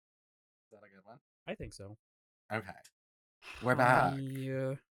one? I think so. Okay. We're back.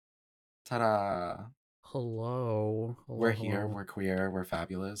 Hi. Ta-da. Hello. We're Hello, here. hello. We're queer. We're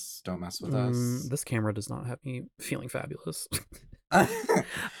fabulous. Don't mess with us. This camera does not have me feeling fabulous. I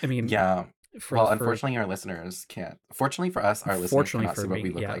mean, Yeah. for Well, for unfortunately, our listeners can't. Fortunately for us, our listeners fortunately cannot for see what me, we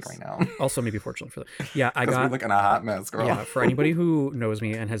look like right yes. now. Also, maybe fortunately for that. Yeah, I Because we got look in a hot mess, girl. yeah. For anybody who knows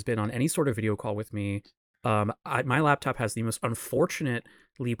me and has been on any sort of video call with me, my laptop has the most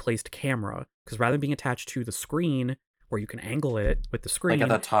unfortunately placed camera because rather than being attached to the screen where you can angle it with the Like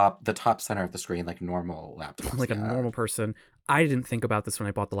at screen, the top center of the screen, like normal laptops. like a Yeah. normal person. I didn't think about this when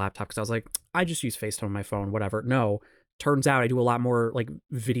I bought the laptop because I was like, I just use FaceTime on my phone, whatever. No, turns out I do a lot more like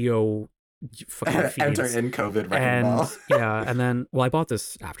video fucking Enter feeds. in COVID wrecking And ball. yeah, and then, well, I bought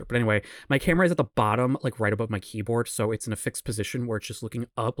this after, but anyway, my camera is at the bottom, like right above my keyboard. So it's in a fixed position where it's just looking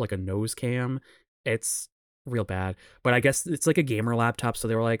up like a nose cam. It's real bad. But I guess it's like a gamer laptop. So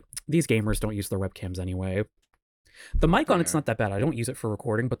they were like, these gamers don't use their webcams anyway. The mic on it's Fair. not that bad. I don't use it for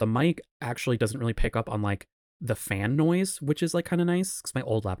recording, but the mic actually doesn't really pick up on like the fan noise, which is like kind of nice because my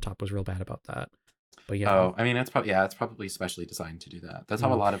old laptop was real bad about that. But yeah, Oh, I mean, it's probably specially designed to do that. That's how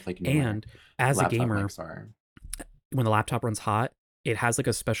a no. lot of like newer And as a laptop gamer, mics are. when the laptop runs hot, it has like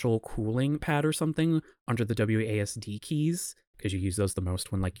a special cooling pad or something under the WASD keys because you use those the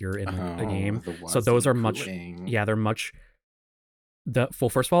most when like you're in like a Oh, game. the So those WASD are much, cooling. yeah, they're much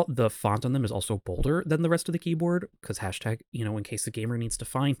first of all, the font on them is also bolder than the rest of the keyboard because hashtag, in case the gamer needs to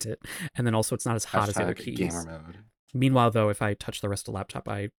find it. And then also it's not as hot as the other Hashtag gamer keys. mode. Meanwhile, though, if I touch the rest of the laptop,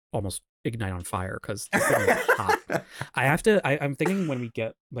 I almost ignite on fire because this thing is hot. I have to. I'm thinking when we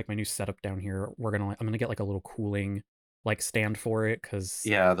get like my new setup down here, I'm gonna get like a little cooling like stand for it because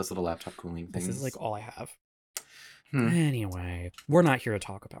Yeah, those little laptop cooling this is like things. all I have. Hmm. Anyway, we're not here to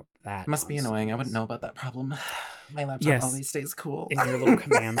talk about that Must be annoying. I wouldn't nonsense. know about that problem. My laptop Yes, always stays cool. in your little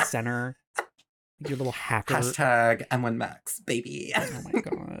command center, your little hacker. Hashtag M1 Max, baby. Oh my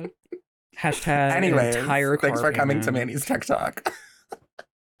god. Hashtag an Anyways, entire thanks car for coming to payment. Manny's TikTok.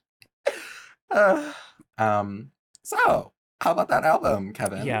 Uh, um, so how about that album,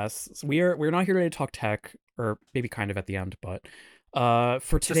 Kevin? Yes, so we're not here today to talk tech, or maybe kind of at the end, but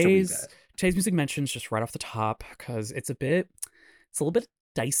for Just a wee today's bit. today's music mentions just right off the top because it's a little bit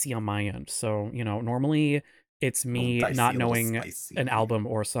dicey on my end. So normally it's A little me not dicey, a little knowing an spicy. album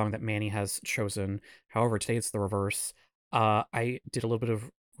or a song that Manny has chosen. However, today it's the reverse. I did a little bit of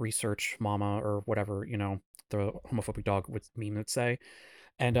research, mama, or whatever the homophobic dog would meme would say.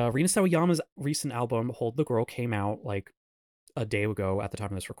 And Rina Sawayama's recent album "Hold the Girl" came out like a day ago at the time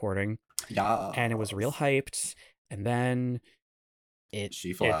of this recording, and it was real Yes. hyped. And then it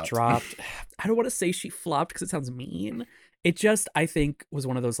She it flopped. dropped. I don't want to say she flopped because it sounds mean. It just, I think, was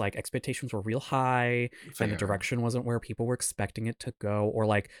one of those like expectations were real high, and the Fair. direction wasn't where people were expecting it to go, or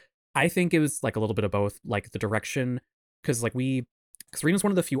like I think it was like a little bit of both. Like the direction, because because Rena's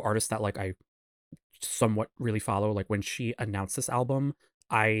one of the few artists that like I somewhat really follow. Like when she announced this album,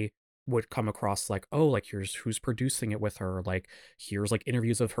 I would come across like, oh, like here's who's producing it with her, like here's like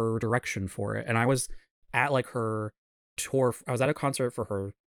interviews of her direction for it. And I was at like her tour, I was at a concert for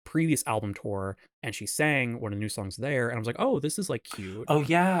her previous album tour, and she sang one of the new songs there, and I was like, oh, this is like cute. Oh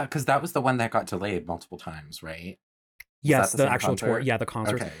yeah, because that was the one that got delayed multiple times, right? Was that Yes, the the same actual tour, concert? yeah, the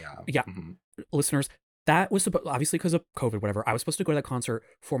concerts, Okay, yeah. yeah. Hmm. Listeners, that was obviously because of COVID, whatever. I was supposed to go to that concert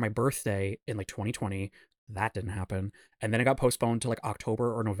for my birthday in like 2020. That didn't happen. And then it got postponed to like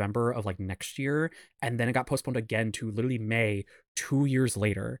October or November of like next year. And then it got postponed again to literally May 2 years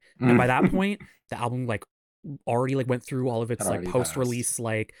later. And by that Had point, the album like already like went through all of its like already post passed. release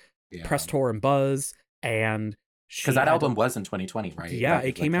like Yeah. press tour and buzz. And Because she that had to, album was in 2020, right? yeah, That it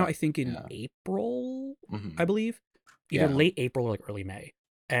like came out, I that. think, in Yeah. April, I Hmm. believe, either Yeah. late April or like early May.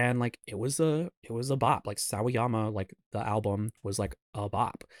 And like it was a bop. Like Sawayama, like the album was like a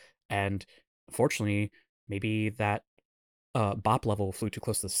bop. And unfortunately, maybe that bop level flew too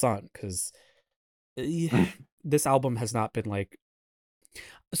close to the sun because this album has not been like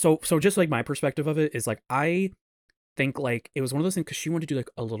so just like my perspective of it is like I think like it was one of those things because she wanted to do like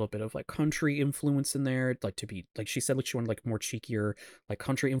a little bit of like country influence in there, like to be like she said like she wanted like more cheekier like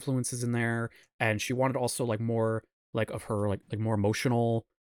country influences in there, and she wanted also like more like of her like more emotional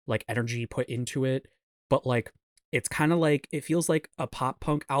like energy put into it, but like it's kind of like it feels like a pop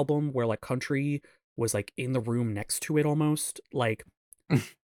punk album where like country was like in the room next to it almost like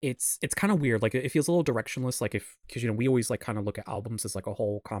it's kind of weird, like it feels a little directionless, like if because we always like kind of look at albums as like a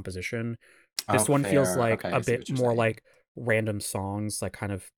whole composition. Oh, This one feels fair. like Okay, a I see bit what you're more saying. like random songs, like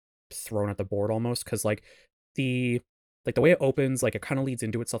kind of thrown at the board almost. Because the the way it opens, like it kind of leads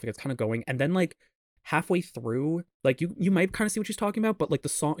into itself, like it's kind of going, and then like halfway through, like you might kind of see what she's talking about, but like the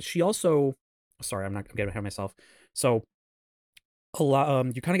song, she also sorry, I'm getting ahead of myself. So a lot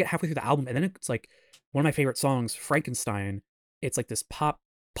you kind of get halfway through the album and then it's like one of my favorite songs, Frankenstein. It's like this pop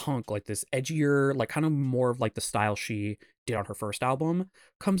punk, like this edgier, like kind of more of like the style she did on her first album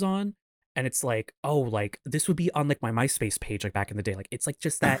comes on, and it's like, oh, like this would be on like my MySpace page like back in the day. Like it's like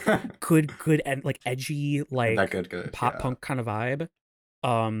just that good and like edgy That like good, pop yeah. punk kind of vibe.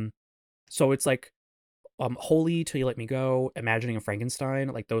 um so it's like Holy, Till You Let Me Go, Imagining a Frankenstein,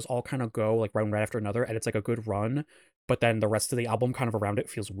 like those all kind of go like right after another, and it's like a good run. But then the rest of the album kind of around it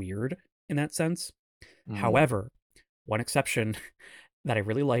feels weird in that sense. Mm. However, one exception that I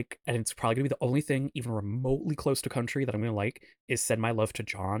really like, and it's probably gonna be the only thing even remotely close to country that I'm gonna like, is Send My Love to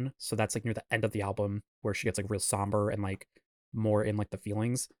John. So that's like near the end of the album where she gets like real somber and like more in like the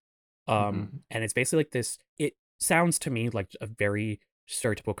feelings. Hmm. And it's basically like this. It sounds to me like a very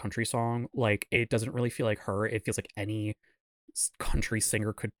stereotypical country song. Like it doesn't really feel like her. It feels like any country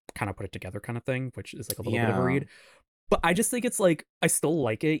singer could kind of put it together, kind of thing, which is like a little bit of a Yeah. read. But I just think it's like I still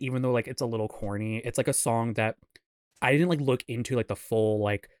like it, even though like it's a little corny. It's like a song that I didn't like look into like the full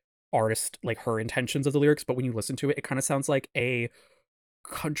like artist like her intentions of the lyrics, but when you listen to it, it kind of sounds like a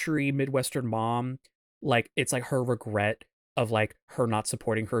country Midwestern mom. Like it's like her regret of like her not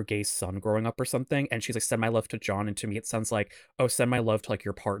supporting her gay son growing up or something. And she's like, send my love to John. And to me, it sounds like, oh, send my love to like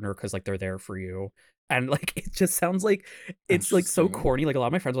your partner because like they're there for you. And like it just sounds like it's like so Interesting. corny. Like a lot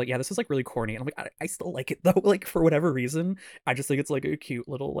of my friends are like, yeah, this is like really corny. And I'm like, I still like it though. Like for whatever reason, I just think it's like a cute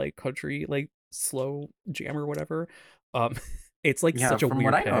little like country like slow jam or whatever. Um, it's like Yeah, such a from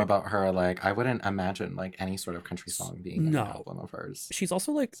what weird I know pick. about her, like I wouldn't imagine like any sort of country song being in an No, album of hers. she's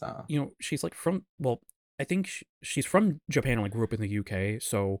also like, So she's like from, well, I think she's from Japan and like grew up in the UK,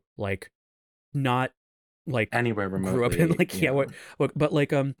 so like not like anywhere grew up in remotely, like, yeah, yeah. what, but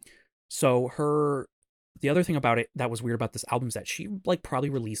like so her, the other thing about it that was weird about this album is that she like probably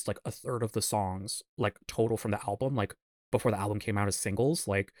released like a third of the songs like total from the album like before the album came out as singles.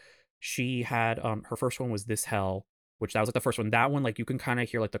 Like she had her first one was This Hell, which that was like the first one. That one like you can kind of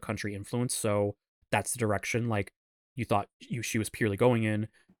hear like the country influence, so that's the direction like you thought she was purely going in.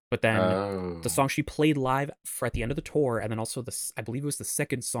 But then the Oh. song she played live for at the end of the tour, and then also this, I believe it was the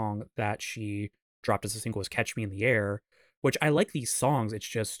second song that she dropped as a single, was Catch Me in the Air, which I like these songs. It's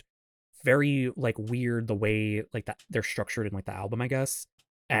just very like weird the way like that they're structured in like the album, I guess.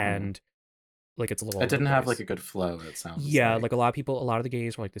 Hmm. And like it's a little all It over the didn't have like place. a good flow, it sounds Yeah, like like. a lot of the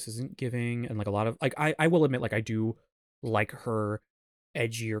gays were like, this isn't giving, and like a lot of like I will admit like I do like her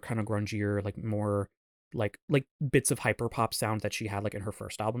edgier, kind of grungier, like more like bits of hyper pop sound that she had like in her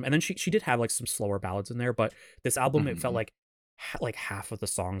first album. And then she did have like some slower ballads in there, but this album it felt Hmm. like half of the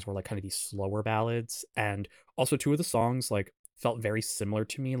songs were like kind of these slower ballads, and also two of the songs like felt very similar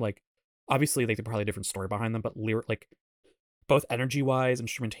to me. Like obviously like they probably had a different story behind them, but lyric like both energy wise,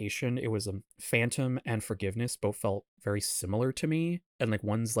 instrumentation, it was Phantom and Forgiveness both felt very similar to me, and like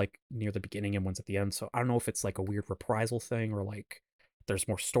one's like near the beginning and one's at the end. So I don't know if it's like a weird reprisal thing or like there's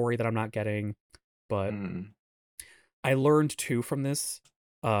more story that I'm not getting. But Mm. I learned too from this,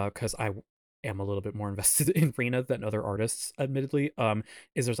 because I am a little bit more invested in Rena than other artists, admittedly.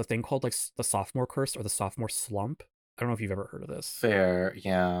 Is there's a thing called like the sophomore curse or the sophomore slump. I don't know if you've ever heard of this. Fair,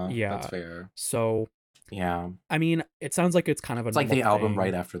 yeah, that's Yeah. fair. So Yeah. I mean, it sounds like it's kind of a It's like normal the album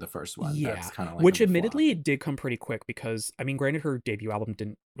right thing. after the first one. That's Yeah, kind of like which the flop. admittedly it did come pretty quick because I mean, granted, her debut album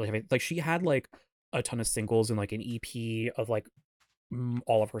didn't really have it. Like she had like a ton of singles and like an EP of like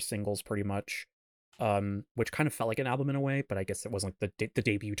all of her singles pretty much, which kind of felt like an album in a way, but I guess it wasn't like the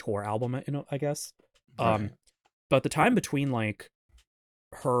debut tour album, I guess. Um, Right. but the time between like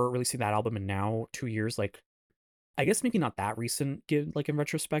her releasing that album and now 2 years, like I guess maybe not that recent, like in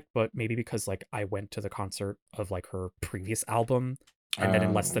retrospect, but maybe because like I went to the concert of like her previous album, and then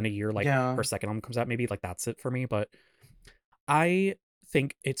in less than Oh, a year, like yeah. her second album comes out. Maybe like that's it for me. But I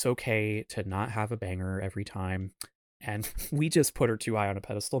think it's okay to not have a banger every time, and we just put her too high on a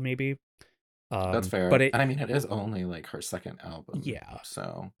pedestal, maybe. That's But fair. it, And I mean, it is only like her second album. yeah.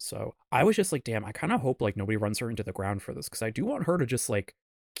 So, So I was just like, damn, I kind of hope like nobody runs her into the ground for this because I do want her to just like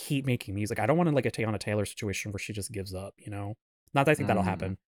keep making music. I don't want to like a Tayana Taylor situation where she just gives up, you know? Not that I think that'll mm,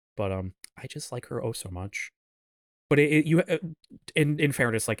 happen, but I just like her oh so much. But in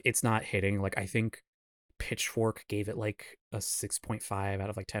fairness, like it's not hitting. Like I think Pitchfork gave it like a 6.5 out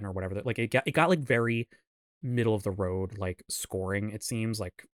of like 10 or whatever. Like it got like very middle of the road like scoring, it seems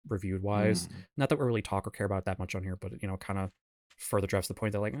like reviewed wise. mm. Not that we really talk or care about that much on here, but kind of further drives the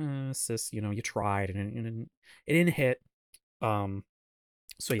point that like, sis, you tried and it didn't hit. Um,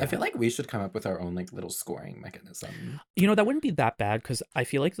 so I yeah, feel like we should come up with our own like little scoring mechanism. that wouldn't be that bad because I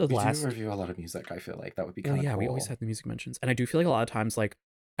feel like the We do last, review a lot of music. I feel like that would be well, kind of yeah, we always cool. had the music mentions, and I do feel like a lot of times like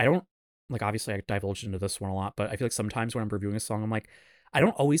I don't like obviously I divulged into this one a lot, but I feel like sometimes when I'm reviewing a song, I'm like, I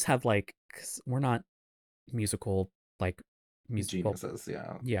don't always have like, 'cause we're not musical like well, Geniuses,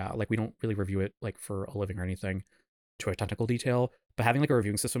 yeah. yeah, like we don't really review it like for a living or anything to a technical detail. But having like a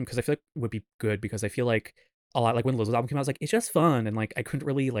reviewing system, because I feel like would be good, because I feel like a lot, like when Lizzo's album came out, I was like, it's just fun, and like I couldn't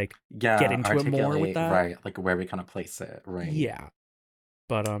really like get Yeah, into it more with articulate, that. right, like where we kind of place it, right. Yeah,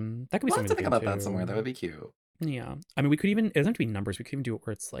 but that could be We'll have something to to think do about that somewhere. That too. would be cute. Yeah, I mean, we could even, it doesn't have to be numbers. We could even do it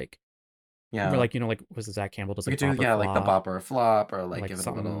where it's like, where Yeah. like, like was it Zach Campbell does We like could do, bop or yeah, like the flop, bop or flop, or or like like give it a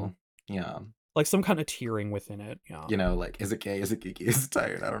something little, yeah. like some kind of tiering within it. Yeah. Like, is it gay? Is it geeky? Is it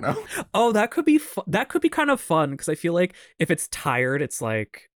tired? I don't know. Oh, that could be that could be kind of fun, because I feel like if it's tired, it's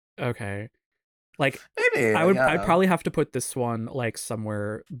like, okay, like Maybe, I'd yeah. probably have to put this one like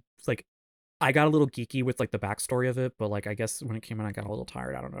somewhere, like I got a little geeky with like the backstory of it, but like I guess when it came out, I got a little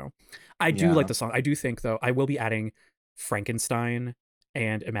tired. I don't know. I do like Yeah. the song. I do think though I will be adding Frankenstein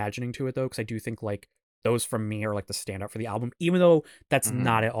and Imagining to it though, because I do think like those from me are like the standout for the album, even though that's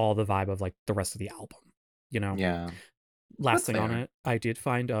not Hmm. at all the vibe of like the rest of the album. You know. Yeah. Last That's thing on fair. it, I did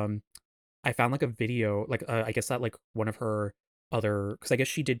find I found like a video, like I guess that like one of her other, because I guess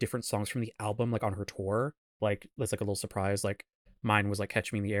she did different songs from the album like on her tour. Like that's like a little surprise. Like mine was like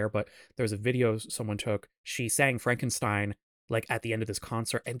Catch Me in the Air, but there's a video someone took. She sang Frankenstein like at the end of this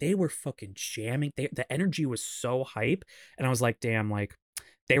concert, and they were fucking jamming. The energy was so hype, and I was like, damn, like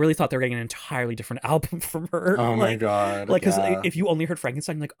they really thought they were getting an entirely different album from her. Oh my God. Because Yeah. if you only heard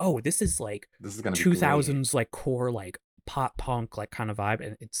Frankenstein, you're like, oh, this is like This is gonna be great. 2000s like core like pop punk like kind of vibe,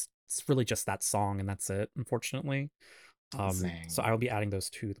 and it's really just that song and that's it, unfortunately. So Zing. I will be adding those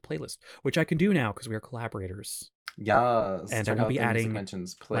to the playlist, which I can do now because we are collaborators, Yes. and I Check won't out be the Music adding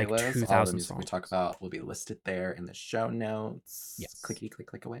Mentions like playlist. All the 2000 music we talk songs. about will be listed there in the show notes. Yes. Clickety click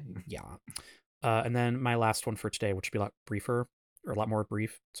click away. Yeah. And then my last one for today, which would be a lot briefer, or a lot more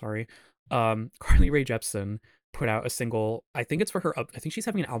brief, sorry. Carly Rae Jepsen put out a single. I think it's for her. I think she's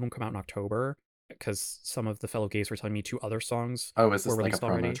having an album come out in October, because some of the fellow gays were telling me two other songs Oh, is were this like a released promo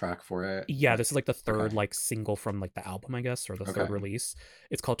already. track for it? Yeah, Like, this is like the third okay. like single from like the album, I guess, or the third Okay. release.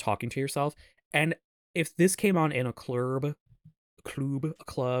 It's called Talking to Yourself. And if this came on in a club, A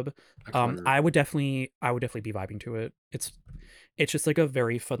club. I would definitely be vibing to it. It's just like a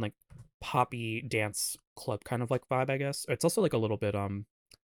very fun like poppy dance club kind of like vibe, I guess. It's also like a little bit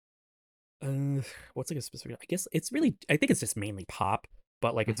what's like a specific, I guess it's really, I think it's just mainly pop,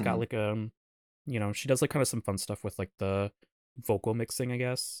 but like it's got Hmm. like she does like kind of some fun stuff with like the vocal mixing, I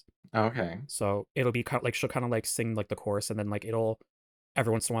guess. Okay. So it'll be kind of like she'll kind of like sing like the chorus, and then like it'll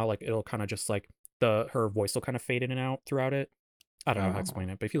every once in a while like it'll kind of just like her voice will kind of fade in and out throughout it. I don't know how to Oh. explain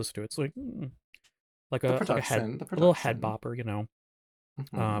it, but if you listen to it, it's like like The a head, production. The a little head production. bopper, you know.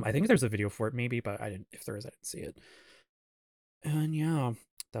 Hmm. I think there's a video for it maybe, but I didn't. If there is, I didn't see it. And yeah,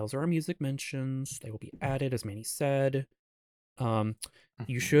 those are our music mentions. They will be added, as Manny said. Um,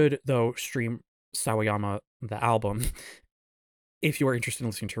 you Hmm. should though stream Sawayama the album if you are interested in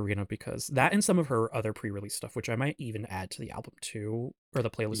listening to Arena, because that and some of her other pre-release stuff, which I might even add to the album too, or the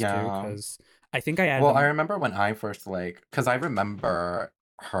playlist too, Yeah. because I think I added Well, I them. remember when I first like, because I remember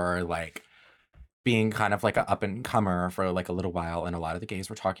her like being kind of like a up and comer for like a little while, and a lot of the gays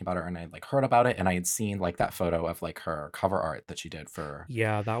were talking about her, and I like heard about it, and I had seen like that photo of like her cover art that she did for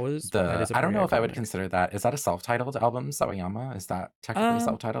Yeah, that the. is a I don't very know if I would iconic. consider that. Is that a self-titled album, Sawayama? Is that technically Um,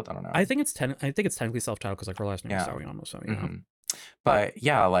 self-titled? I don't I know. think I think it's technically self-titled because like her last name is Yeah. Sawayama, so yeah. Hmm. But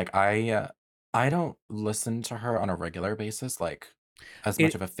yeah, like I don't listen to her on a regular basis, like as much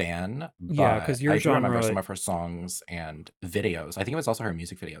It of a fan, Yeah, but because your I do remember genre, some of her songs and videos. I think it was also her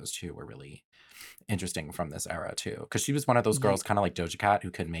music videos too were really interesting from this era too, because she was one of those ye- girls, kind of like Doja Cat, who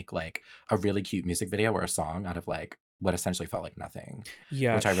could make like a really cute music video or a song out of like what essentially felt like nothing,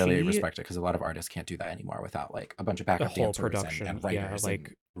 yeah, which I really she respected, because a lot of artists can't do that anymore without like a bunch of a backup whole dancers production, and yeah, writers and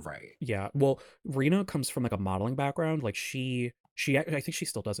like right. yeah. Well, Rena comes from like a modeling background. Like I think she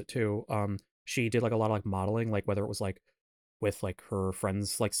still does it too. She did like a lot of like modeling, like whether it was like with like her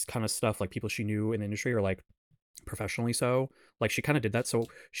friends, like kind of stuff, like people she knew in the industry, or like professionally so. Like she kind of did that. So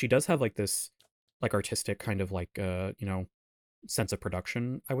she does have like this like artistic kind of like sense of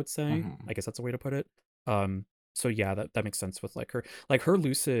production, I would say. Hmm. I guess that's a way to put it. Um so yeah, that makes sense with like her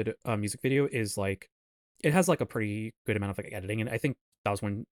Lucid music video is like it has like a pretty good amount of like editing, and I think that was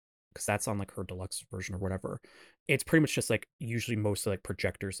when, because that's on like her deluxe version or whatever. It's pretty much just like usually mostly like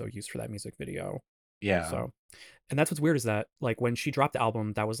projectors they'll use for that music video. Yeah. So, and that's what's weird is that like when she dropped the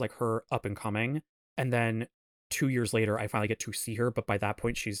album, that was like her up and coming, and then 2 years later, I finally get to see her. But by that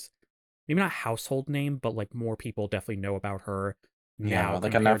point, she's maybe not a household name, but like more people definitely know about her Yeah, now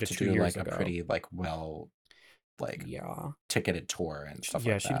like compared enough to to two do years like a ago. pretty like well like Yeah. ticketed tour and stuff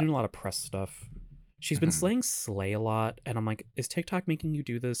Yeah, like she's been that. doing a lot of press stuff. She's been Hmm. slaying Slay a lot, and I'm like, is TikTok making you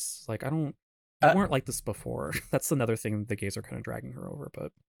do this? Like, I don't. You Uh, weren't like this before. That's another thing the gays are kind of dragging her over,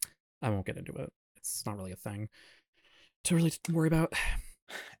 but I won't get into it. It's not really a thing to really worry about.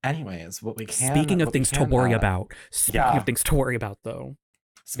 Anyways, Speaking of what we things to can, worry about. Speaking of yeah. things to worry about, though.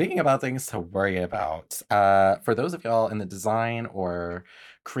 Speaking about things to worry about, for those of y'all in the design or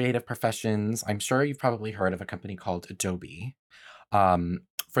creative professions, I'm sure you've probably heard of a company called Adobe.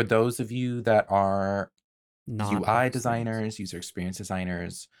 For those of you that are Not of UI experience. designers, user experience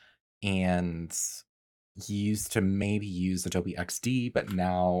designers, and used to maybe use Adobe XD, but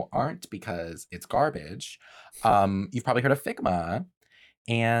now aren't because it's garbage, you've probably heard of Figma.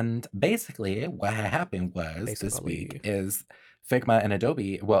 And basically, what happened was this week Basically. is Figma and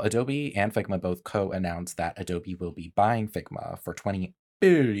Adobe. Well, Adobe and Figma both co-announced that Adobe will be buying Figma for $20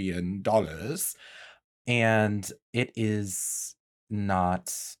 billion, and it is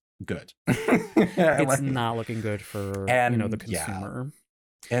not good. It's Like, not looking good for, the and yeah, consumer.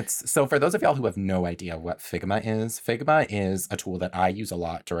 it's so for those of y'all who have no idea what Figma is a tool that I use a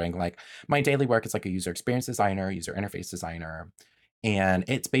lot during like my daily work as like a user experience designer, user interface designer. And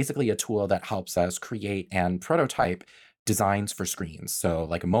it's basically a tool that helps us create and prototype designs for screens. So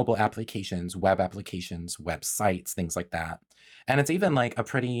like mobile applications, websites, things like that. And it's even like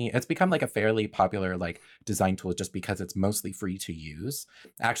it's become like a fairly popular like design tool just because it's mostly free to use.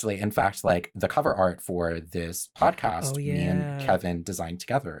 Actually, in fact, like the cover art for this Oh, podcast, me and yeah. Kevin designed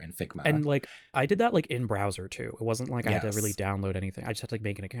together in Figma. And like, I did that like in browser too. It wasn't like I had to really Yes. download anything. I just had to like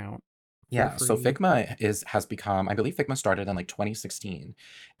make an account for Yeah, so free. Figma has become, I believe Figma started in like 2016,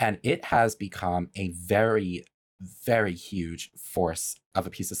 and it has become a very, very huge force of a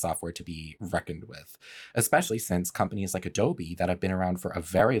piece of software to be reckoned with, especially since companies like Adobe that have been around for a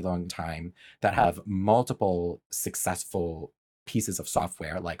very long time, that have multiple successful pieces of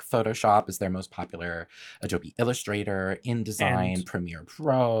software, like Photoshop is their most popular, Adobe Illustrator, InDesign, And Premiere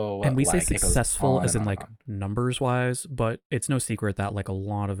Pro, and we say like it goes successful on as and in on and like on. numbers wise, but it's no secret that like a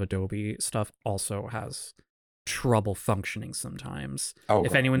lot of Adobe stuff also has trouble functioning sometimes. Oh,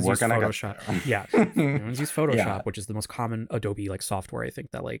 If girl, anyone's we're used gonna get Photoshop, yeah, if there. anyone's used Yeah, Photoshop, which is the most common Adobe like software I think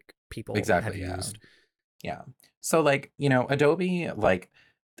that like people have exactly. Yeah. used. Yeah. So like, Adobe, like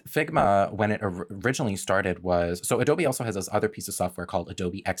Figma, when it originally started was, so Adobe also has this other piece of software called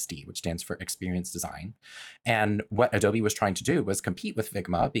Adobe XD, which stands for Experience Design. And what Adobe was trying to do was compete with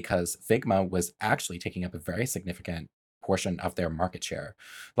Figma because Figma was actually taking up a very significant portion of their market share.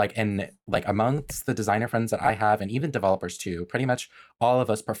 Like amongst the designer friends that I have and even developers too, pretty much all of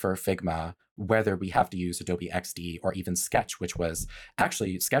us prefer Figma, whether we have to use Adobe XD or even Sketch, which was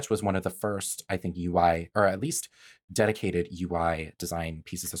actually Sketch was one of the first, I think, UI or at least dedicated UI design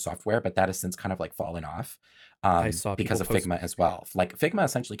pieces of software, but that has since kind of like fallen off I saw people because of post, Figma as well. Like Figma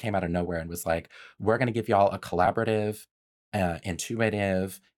essentially came out of nowhere and was like, we're going to give y'all a collaborative,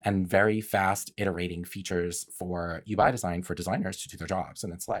 intuitive, and very fast iterating features for UI design for designers to do their jobs.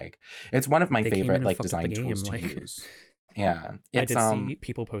 And it's like, it's one of my they came in favorite and like fucked up the design tools game. to Like, use. Yeah, I it's did see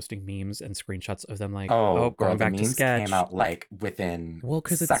people posting memes and screenshots of them like, oh oh, girl, going the back to memes came Sketch. out like within Well,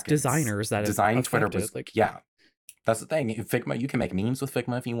 because it's seconds. designers that have Design Twitter was affected. Like, yeah. That's the thing. Figma, you can make memes with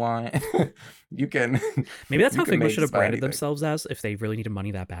Figma if you want. you can maybe that's you how can Figma make should have just about branded anything. themselves as if they really needed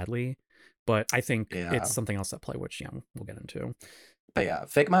money that badly. But I think it's Yeah. something else at play, which we'll get into. But yeah,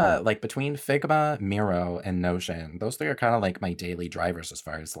 Figma, like between Figma, Miro, and Notion, those three are kind of like my daily drivers as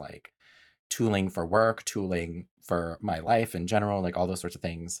far as like tooling for work, tooling for my life in general, like all those sorts of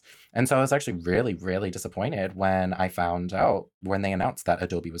things. And so I was actually really, really disappointed when I found out when they announced that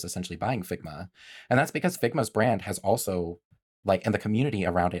Adobe was essentially buying Figma. And that's because Figma's brand has also, like, in the community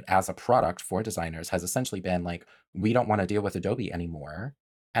around it as a product for designers, has essentially been like, we don't want to deal with Adobe anymore.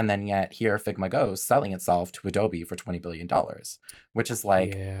 And then yet here Figma goes selling itself to Adobe for $20 billion, which is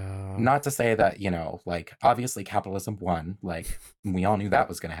like, Yeah. not to say that, like obviously capitalism won, like we all knew that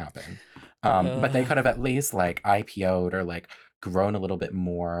was going to happen. But they Uh, could have at least like IPO'd or like grown a little bit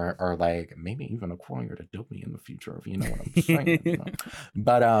more or like maybe even acquired Adobe in the future, if you know what I'm saying.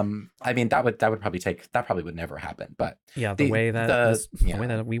 But I mean that probably would never happen. But yeah, the the way yeah,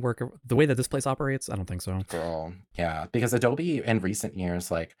 that we work, the way that this place operates, I don't think so. girl, yeah, because Adobe in recent years,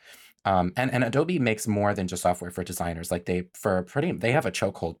 like and Adobe makes more than just software for designers. Like they have a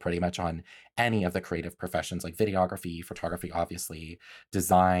chokehold pretty much on any of the creative professions, like videography, photography, obviously,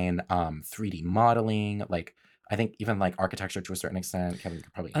 design, 3D modeling. Like I think even like architecture to a certain extent. Kevin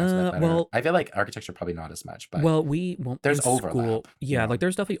could probably answer that better. Well, I feel like architecture probably not as much, but well there's in overlap, school, you yeah, like know?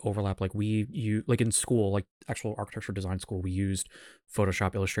 there's definitely overlap. Like you like in school, like actual architecture design school, we used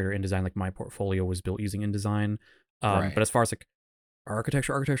Photoshop, Illustrator, InDesign. Like my portfolio was built using InDesign. But Right. as far as like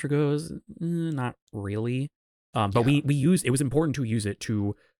architecture goes, not really. But Yeah. we use it was important to use it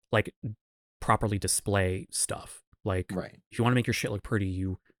to like properly display stuff. Like Right. if you want to make your shit look pretty,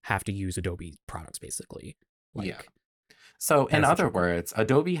 you have to use Adobe products basically. Yeah. Like So, that in is the other choke point. words,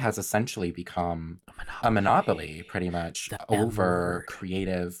 Adobe has essentially become A a monopoly. monopoly pretty much The M over word.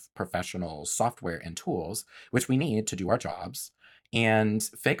 creative professional software and tools, which we need to do our jobs. And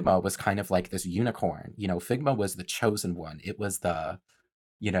Figma was kind of like this unicorn. You know, Figma was the chosen one. It was the,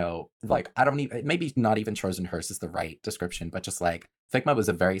 like, I don't even, maybe not even chosen hers is the right description, but just like Figma was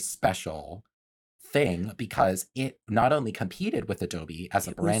a very special thing because it not only competed with Adobe as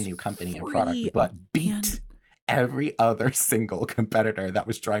a It brand was new company and product, free but and beat every other single competitor that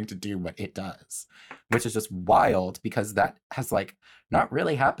was trying to do what it does, which is just wild because that has like not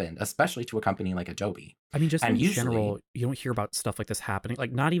really happened, especially to a company like Adobe. I mean, just And in usually, general, you don't hear about stuff like this happening.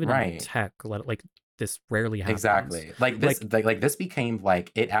 Like, not even in right, tech. Like this rarely happens. exactly. Like this Like, like this became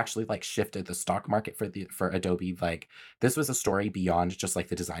like it actually like shifted the stock market for Adobe. Like this was a story beyond just like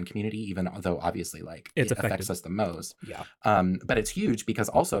the design community, even though obviously like it's it affects affected. us the most. Yeah, But it's huge because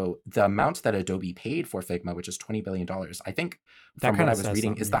also the amount that Adobe paid for Figma, which is $20 billion, I think that from what kind I of was says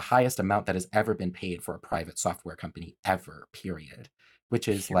reading, something. is the Yeah. highest amount that has ever been paid for a private software company ever, period. Which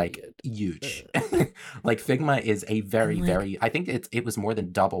is like Period. huge. Ugh. Like Figma is a And very, like, very I think it was more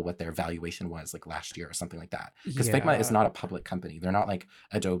than double what their valuation was like last year or something like that. Because Figma is yeah, not a public company. They're not like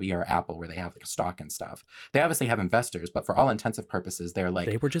Adobe or Apple where they have like a stock and stuff. They obviously have investors, but for all intensive purposes, they're they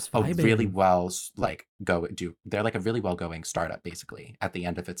like were just a really vibing. well like go do they're like a really well going startup basically at the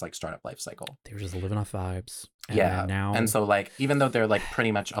end of its like startup life cycle. They were just living off vibes. And then Yeah. And now, so like even though they're like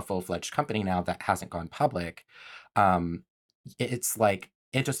pretty much a full-fledged company now that hasn't gone public, um it's like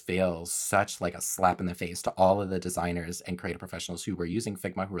it just feels such like a slap in the face to all of the designers and creative professionals who were using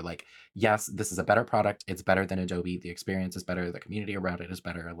Figma who were like, yes, this is a better product. It's better than Adobe. The experience is better. The community around it is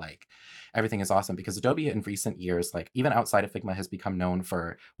better. Like everything is awesome because Adobe in recent years, like even outside of Figma, has become known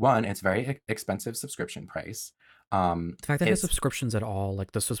for one, its very expensive subscription price. the fact that it has It's subscriptions at all,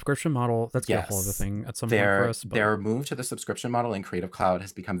 like the subscription model, that's gonna be a whole other Yes. thing at some point for Their us. But their move to the subscription model in Creative Cloud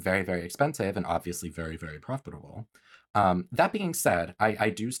has become very, very expensive and obviously very, very profitable. That being said, I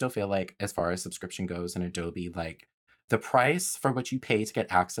do still feel like as far as subscription goes in Adobe, like the price for what you pay to get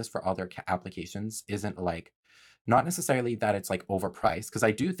access for all their applications isn't like not necessarily that it's like overpriced because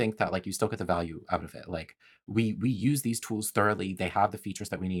I do think that like you still get the value out of it. Like we use these tools thoroughly. They have the features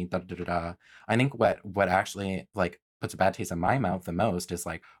that we need. Da, da, da, da. I think what actually like puts a bad taste in my mouth the most is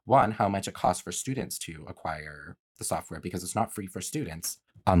like one, how much it costs for students to acquire the software because it's not free for students,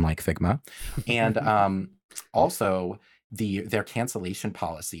 unlike Figma. And also their cancellation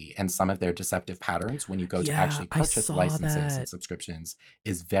policy and some of their deceptive patterns when you go to yeah, actually I purchase saw licenses and that. subscriptions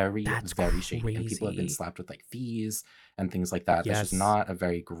is very, That's very shady. And people have been crazy. slapped with like fees and things like that. That's just Yes. not a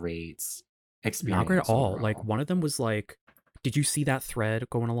very great Not great at experience all. Like overall. one of them was like, did you see that thread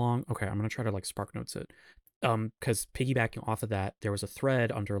going along? Okay, I'm gonna try to like spark notes it. Because piggybacking off of that, there was a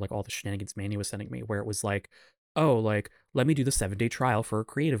thread under like all the shenanigans Manny was sending me where it was like, oh, like let me do the 7-day trial for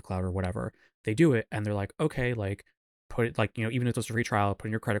Creative Cloud or whatever. They do it and they're like, okay, like put it like, even if it's a free trial, put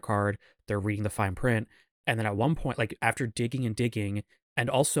in your credit card, they're reading the fine print. And then at one point, like after digging and digging, and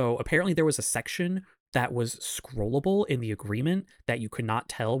also apparently there was a section that was scrollable in the agreement that you could not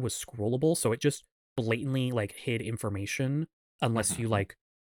tell was scrollable. So it just blatantly like hid information unless you Mhm. like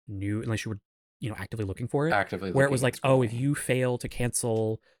unless you were, actively looking for it. Actively Where it was looking and like, oh, if scrolling. you fail to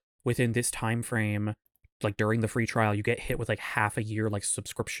cancel within this time frame, like during the free trial, you get hit with like half a year like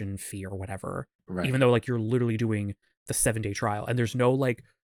subscription fee or whatever. Even Right. though like you're literally doing the 7-day trial. And there's no like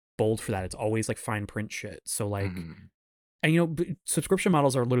bold for that. It's always like fine print shit. So like Hmm. and subscription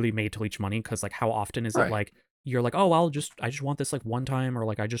models are literally made to leech money because like how often is it Right. like you're like, oh, I just want this like one time or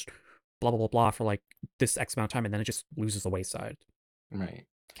like I just blah blah blah blah for like this X amount of time and then it just loses the wayside. Right.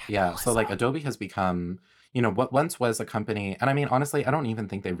 Yeah. So like Capitalism. Adobe has become, what once was a company, and I mean, honestly, I don't even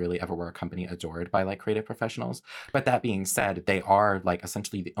think they really ever were a company adored by like creative professionals. But that being said, they are like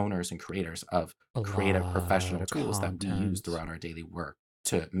essentially the owners and creators of A creative lot professional of tools that we use content. throughout our daily work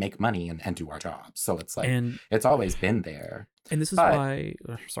to make money and do our jobs. So it's like, And it's always been there. this is But why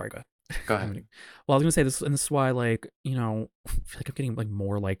sorry, go ahead. go I'm ahead. gonna, well, I was gonna say this, and this is why like, I feel like I'm getting like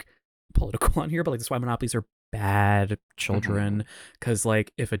more like political on here, but like this is why monopolies are bad Hmm. children. Cause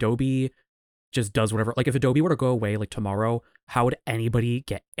like if Adobe just does whatever. Like if Adobe were to go away like tomorrow, how would anybody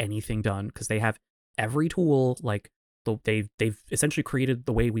get anything done? Because they have every tool, like they've essentially created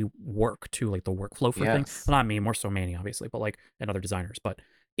the way we work too, like the workflow for things. Yes. Well, not me, more so Manny, obviously, but like and other designers. But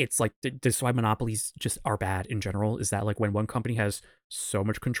it's like this is why monopolies just are bad in general. Is that like when one company has so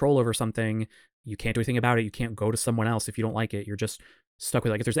much control over something, you can't do anything about it. You can't go to someone else if you don't like it. You're just stuck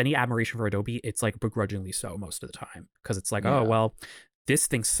with it. Like if there's any admiration for Adobe, it's like begrudgingly so most of the time because it's like, oh Yeah. well, this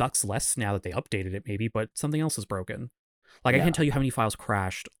thing sucks less now that they updated it maybe, but something else is broken. Like I can't Yeah. tell you how many files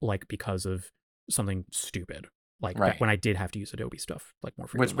crashed like because of something stupid like that Right. when I did have to use Adobe stuff like more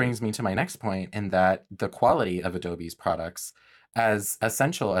Which frequently. brings me to my next point in that the quality of Adobe's products, as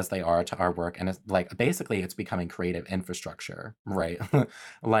essential as they are to our work, and it's like basically it's becoming creative infrastructure, right?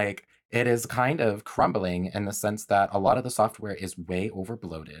 Like it is kind of crumbling in the sense that a lot of the software is way over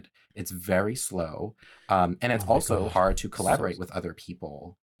bloated. It's very slow. And it's Oh my also god. hard to So collaborate with other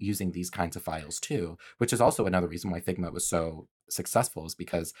people using these kinds of files too, which is also another reason why Figma was so successful, is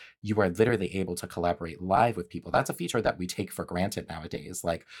because you are literally able to collaborate live with people. That's a feature that we take for granted nowadays.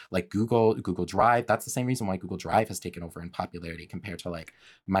 Like Google Drive, that's the same reason why Google Drive has taken over in popularity compared to like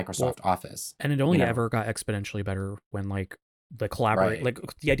well, Microsoft Office, and it you only know? ever got exponentially better when like the collaborate Right. like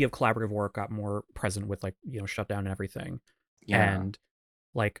the idea of collaborative work got more present with like shutdown and everything. Yeah. And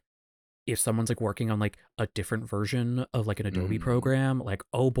like if someone's like working on like a different version of like an Adobe Mhm. program, like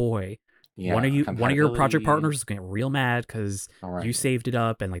oh boy, Yeah. one of your project Compatibility. partners is gonna get real mad because All you right. saved it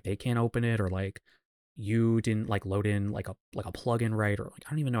up and like they can't open it or like you didn't like load in like a plugin right or like I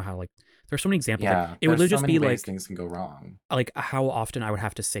don't even know how like there's so many examples like Yeah. it would There's literally so just many be ways things can go wrong. like how often I would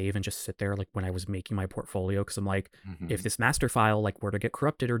have to save and just sit there like when I was making my portfolio because I'm like if Hmm. this master file like were to get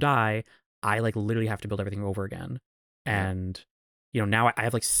corrupted or die, I like literally have to build everything over again. Yep. And now I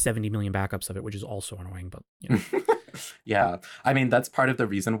have like 70 million backups of it, which is also annoying, but Yeah. I mean, that's part of the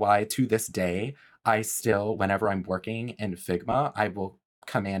reason why to this day, I still, whenever I'm working in Figma, I will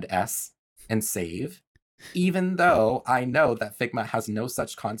Command S and save, even though I know that Figma has no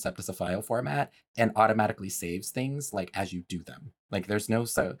such concept as a file format and automatically saves things like as you do them. Like there's no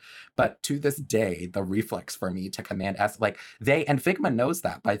so, but to this day, the reflex for me to Command S, like and Figma knows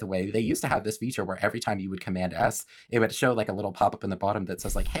that, by the way. They used to have this feature where every time you would Command S, it would show like a little pop-up in the bottom that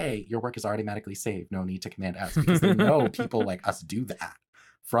says like, hey, your work is automatically saved, no need to Command S, because they know people like us do that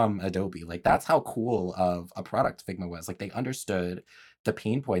from Adobe. Like that's how cool of a product Figma was. Like they understood the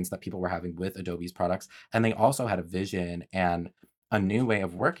pain points that people were having with Adobe's products, and they also had a vision and a new way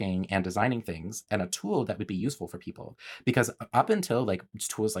of working and designing things and a tool that would be useful for people. Because up until like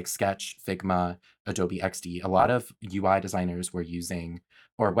tools like Sketch, Figma, Adobe XD, a lot of UI designers were using,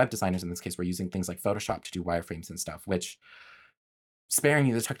 or web designers in this case, were using things like Photoshop to do wireframes and stuff, which, sparing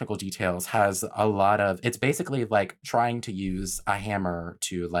you the technical details, has a lot of, it's basically like trying to use a hammer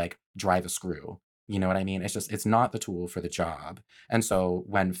to like drive a screw. You know what I mean? It's just it's not the tool for the job. And so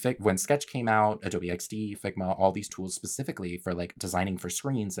when Sketch came out, Adobe XD, Figma, all these tools specifically for like designing for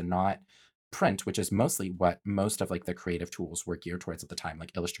screens and not print, which is mostly what most of like the creative tools were geared towards at the time,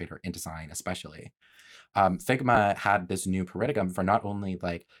 like Illustrator, InDesign especially. Figma had this new paradigm for not only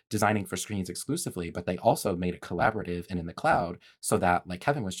like designing for screens exclusively, but they also made it collaborative and in the cloud, so that, like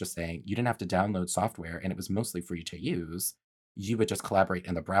Kevin was just saying, you didn't have to download software and it was mostly free to use. You would just collaborate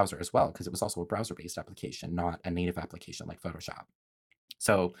in the browser as well, because it was also a browser based application, not a native application like Photoshop.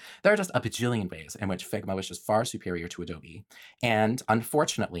 So there are just a bajillion ways in which Figma was just far superior to Adobe. And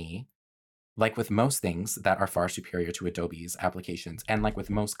unfortunately, like with most things that are far superior to Adobe's applications, and like with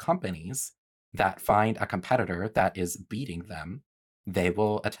most companies that find a competitor that is beating them, they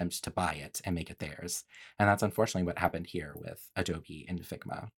will attempt to buy it and make it theirs. And that's unfortunately what happened here with Adobe and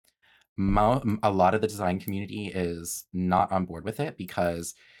Figma. A lot of the design community is not on board with it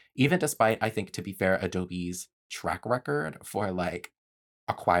because, even despite, I think, to be fair, Adobe's track record for like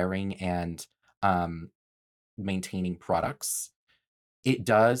acquiring and um, maintaining products, it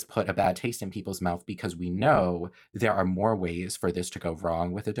does put a bad taste in people's mouth, because we know there are more ways for this to go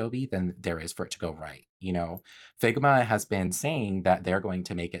wrong with Adobe than there is for it to go right. Figma has been saying that they're going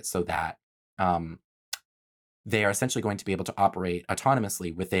to make it so that um, they are essentially going to be able to operate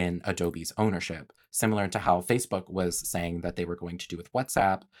autonomously within Adobe's ownership, similar to how Facebook was saying that they were going to do with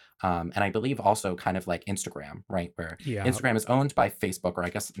WhatsApp. And I believe also kind of like Instagram, right? Where yeah. Instagram is owned by Facebook, or I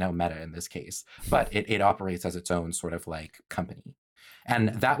guess now Meta in this case, but it operates as its own sort of like company. And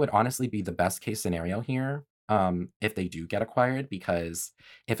that would honestly be the best case scenario here, if they do get acquired, because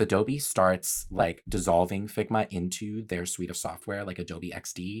if Adobe starts like dissolving Figma into their suite of software, like Adobe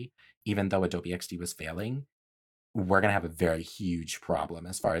XD, even though Adobe XD was failing, we're gonna have a very huge problem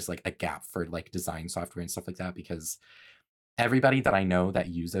as far as like a gap for like design software and stuff like that, because everybody that I know that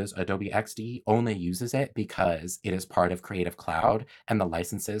uses Adobe XD only uses it because it is part of Creative Cloud and the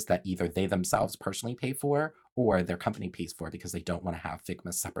licenses that either they themselves personally pay for or their company pays for because they don't want to have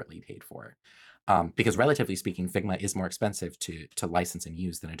Figma separately paid for. Because relatively speaking, Figma is more expensive to license and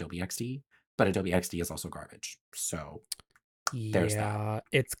use than Adobe XD, but Adobe XD is also garbage. So there's that. Yeah,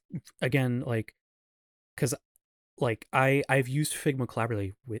 it's again like because like I've used Figma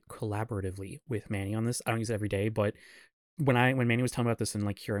collaboratively with Manny on this. I don't use it every day, but when Manny was telling me about this and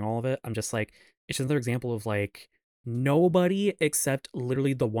like hearing all of it, I'm just like, it's another example of like nobody except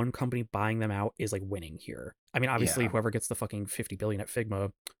literally the one company buying them out is like winning here. I mean, obviously, Yeah. whoever gets the fucking 50 billion at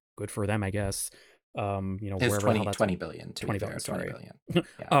Figma, good for them, I guess. You know, It's wherever the hell 20, that's 20 billion to 20 be fair. billion. 20 Sorry. billion.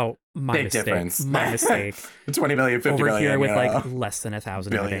 Yeah. Oh, my Big mistake. difference. My mistake. 20 billion, 50 Over billion, here with you like know. less than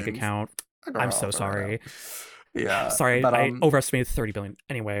 1,000 in my bank Billions. account. Girl, I'm so for real. sorry. Yeah. Sorry, But I overestimated 30 billion.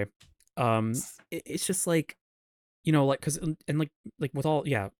 Anyway, it's just like, you know, like because and like with all,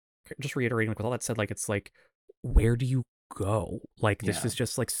 yeah, just reiterating, like with all that said, like it's like, where do you go? Like this yeah. is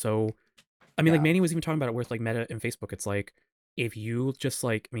just like so. I mean, like Yeah. Manny was even talking about it with like Meta and Facebook. It's like if you just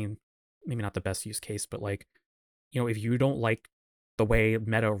like, I mean, maybe not the best use case, but like, you know, if you don't like the way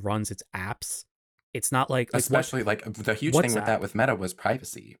Meta runs its apps, it's not like what Especially like the huge thing with WhatsApp. that with Meta was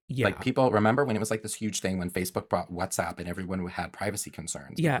privacy. Yeah. Like people remember when it was like this huge thing when Facebook brought WhatsApp and everyone had privacy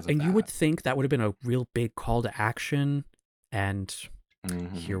concerns Yeah, because of and that. you would think that would have been a real big call to action, and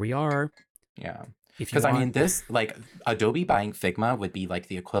here we are. Yeah. If you Because I want, mean, this like Adobe buying Figma would be like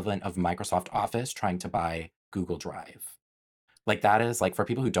the equivalent of Microsoft Office trying to buy Google Drive. Like that is like for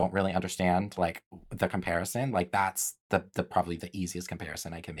people who don't really understand like the comparison, like that's the probably the easiest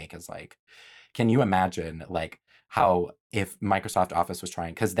comparison I can make is like, can you imagine like how if Microsoft Office was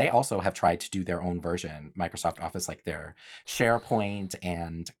trying, because they also have tried to do their own version, Microsoft Office, like their SharePoint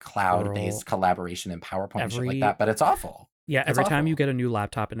and cloud-based collaboration and PowerPoint and shit like that, but it's awful. Yeah, It's every time you awful. get a new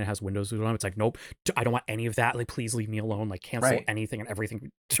laptop and it has Windows on it, it's like, nope, I don't want any of that. Like, please leave me alone. Like, cancel Right. anything and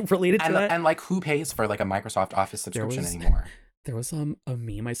everything related to And that. and like who pays for like a Microsoft Office There subscription was anymore? there was a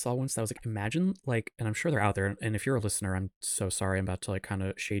meme I saw once that was like, imagine like, and I'm sure they're out there. And if you're a listener, I'm so sorry. I'm about to like kind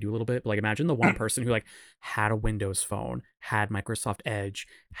of shade you a little bit, but like, imagine the one person who like had a Windows phone, had Microsoft Edge,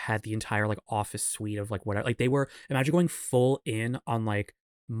 had the entire like Office suite of like whatever. Like, they were, imagine going full in on like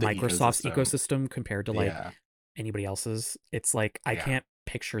The Microsoft's ecosystem. ecosystem compared to like Yeah. anybody else's. It's like I Yeah. can't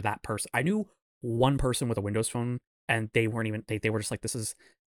picture that person. I knew one person with a Windows phone, and they weren't even they were just like, this is,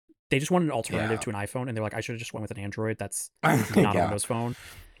 they just wanted an alternative Yeah. to an iPhone, and they're like, I should have just went with an Android. That's not a Yeah. Windows phone.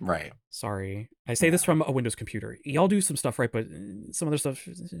 Right. Sorry, I say this from a Windows computer. Y'all do some stuff right, but some other stuff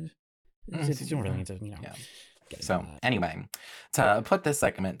you don't really need to, you know. Yeah. Get So into that. anyway, to put this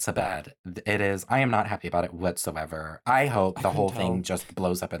segment to bed, it is I am not happy about it whatsoever. I hope I the whole couldn't thing tell. just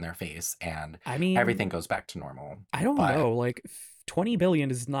blows up in their face and I mean, everything goes back to normal. I don't But know. Like 20 billion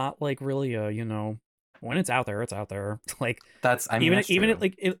is not like really a, you know, when it's out there, it's out there. Like that's I mean even that's even true. it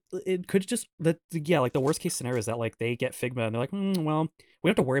like it could just that, yeah, like the worst case scenario is that like they get Figma and they're like, well, we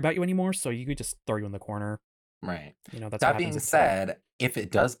don't have to worry about you anymore, so you could just throw you in the corner. Right. You know, that's what That happens being if said, if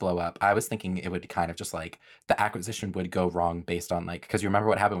it does blow up, I was thinking it would kind of just like the acquisition would go wrong based on like because you remember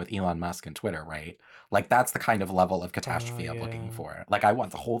what happened with Elon Musk and Twitter, right? Like that's the kind of level of catastrophe I'm looking yeah. for. Like I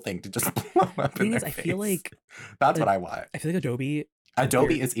want the whole thing to just blow up The in thing is, their I face. feel like That's what I want. I feel like Adobe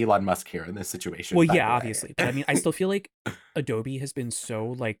Adobe is Elon Musk here in this situation. well, by yeah, the way. obviously, but I mean, I still feel like Adobe has been so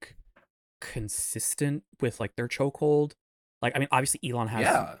like consistent with like their chokehold. Like, I mean, obviously Elon has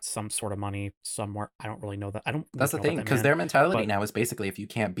Yeah. some sort of money somewhere. I don't really know that. I don't That's the know about thing, that because man. their mentality But now is basically if you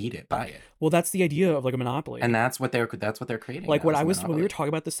can't beat it, buy it. well, that's the idea of like a monopoly. And that's what they're creating. Like now, when is I a was when we were monopoly. talking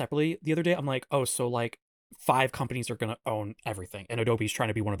about this separately the other day, I'm like, oh, so like 5 companies are gonna own everything, and Adobe's trying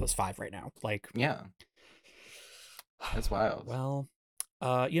to be one of those 5 right now. Like, Yeah. It's wild. well,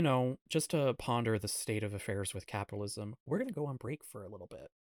 you know, just to ponder the state of affairs with capitalism, we're gonna go on break for a little bit.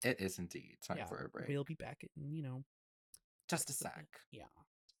 It is indeed time Yeah, for a break. we'll be back in, you know, Just a sec. yeah,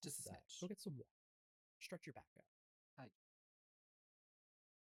 Just a sec. go get some water. Stretch your back out. Hi.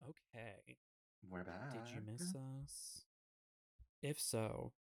 Okay. We're back. Did you miss us? If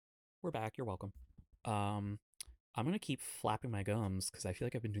so, we're back. You're welcome. I'm gonna keep flapping my gums because I feel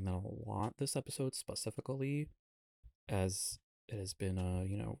like I've been doing that a lot this episode specifically, as it has been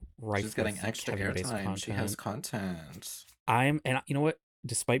you know, rife. She's getting with extra Kevin-based airtime. She has content. content. And you know what?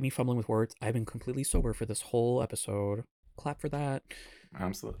 Despite me fumbling with words, I've been completely sober for this whole episode. Clap for that.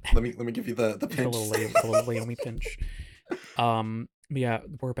 Absolutely. Let me give you the pinch. A little Naomi pinch. Yeah,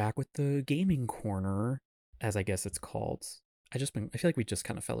 we're back with the gaming corner, as I guess it's called. I feel like we just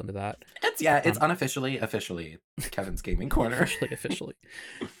kind of fell into that. It's unofficially officially Kevin's gaming corner. officially.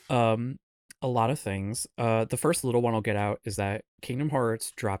 A lot of things. The first little one I'll get out is that Kingdom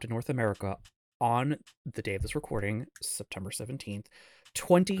Hearts dropped in North America on the day of this recording, September 17th,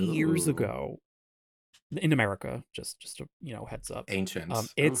 20 years Ooh, ago in America. Just a, heads up. ancient.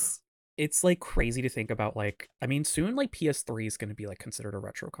 Ooh. It's like crazy to think about. Like, I mean, soon like PS3 is going to be like considered a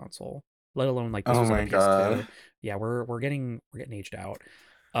retro console, let alone like this Oh was on a my god. PS2. Yeah, we're getting aged out.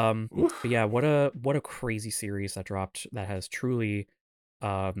 But Oof. yeah, what a crazy series that dropped that has truly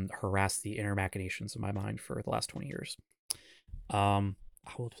harassed the inner machinations of my mind for the last 20 years. I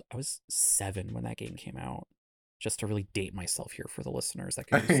was 7 when that game came out. Just to really date myself here for the listeners that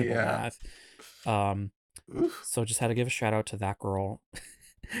can do simple Yeah. math. Um, Oof. so just had to give a shout out to that girl.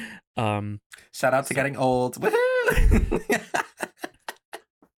 um, Shout out to so getting old. Woohoo! it's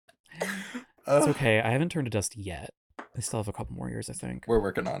Ugh. okay. I haven't turned to dust yet. I still have a couple more years, I think. We're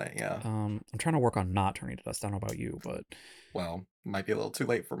working on it, yeah. I'm trying to work on not turning to dust. I don't know about you, but Well, might be a little too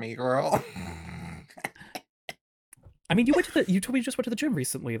late for me, girl. I mean, you told me you just went to the gym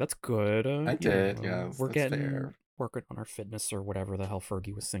recently. That's good. I did, yes, We're that's getting fair. working on our fitness or whatever the hell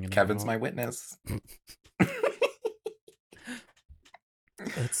Fergie was singing Kevin's about. my witness.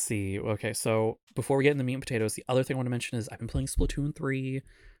 Let's see. Okay, so before we get into the meat and potatoes, the other thing I want to mention is I've been playing Splatoon 3,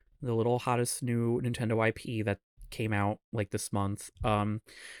 the little hottest new Nintendo IP that came out like this month.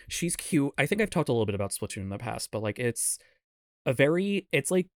 She's cute. I think I've talked a little bit about Splatoon in the past, but like it's a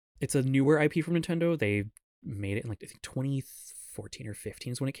newer IP from Nintendo. They made it in like I think 2014 or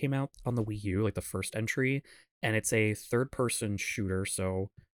 15 is when it came out on the Wii U, like the first entry, and it's a third person shooter.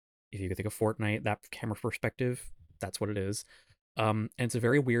 So if you could think of Fortnite, that camera perspective, that's what it is. And it's a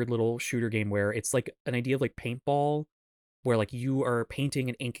very weird little shooter game where it's like an idea of like paintball, where like you are painting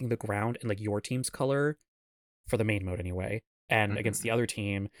and inking the ground in like your team's color for the main mode anyway, and against Mhm. the other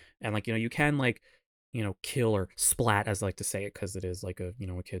team, and like you can like kill or splat as I like to say it because it is like a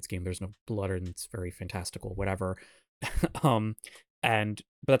kids game. There's no blood and it's very fantastical, whatever. um, but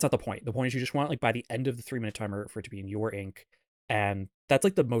that's not the point. The point is you just want like by the end of the 3 minute timer for it to be in your ink, and that's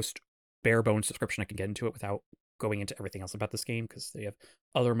like the most bare bones description I can get into it without going into everything else about this game because they have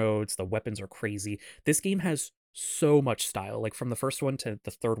other modes. The weapons are crazy. This game has so much style, like from the first one to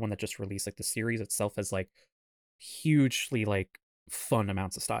the third one that just released. Like the series itself has like hugely like fun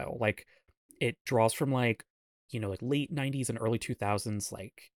amounts of style. Like it draws from like like late 90s and early 2000s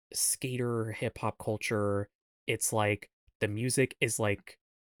like skater hip hop culture. It's like the music is like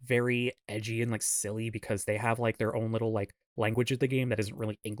very edgy and like silly because they have like their own little like language of the game that isn't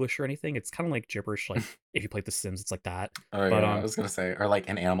really English or anything. It's kind of like gibberish, like if you played The Sims, it's like that. Oh But yeah, I was gonna say, or like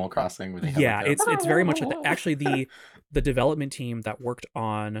in Animal Crossing where they have like yeah, their. it's very much like that. Actually, the development team that worked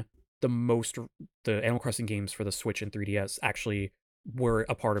on the most the Animal Crossing games for the Switch and 3DS actually were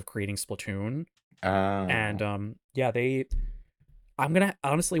a part of creating Splatoon. And Oh, yeah, they I'm gonna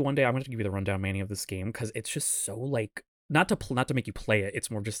honestly one day I'm gonna give you the rundown Manny of this game because it's just so like not to make you play it. It's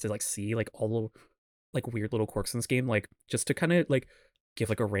more just to like see like all the like weird little quirks in this game. Like just to kind of like give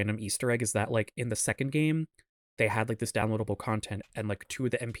like a random Easter egg is that like in the second game they had like this downloadable content and like two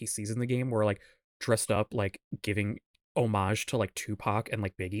of the NPCs in the game were like dressed up like giving homage to like Tupac and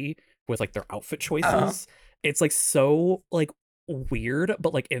like Biggie with like their outfit oh, choices. It's like so like weird,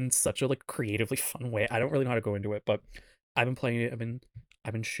 but like in such a like creatively fun way. I don't really know how to go into it, but I've been playing it.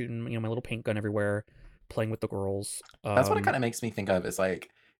 I've been shooting my little paint gun everywhere, playing with the girls. that's what it kind of makes me think of. Is like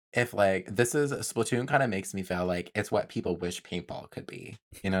if like this is Splatoon, kind of makes me feel like it's what people wish paintball could be.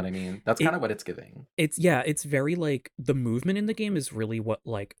 You know what I mean? That's It kind of what it's giving. it's yeah, it's very like the movement in the game is really what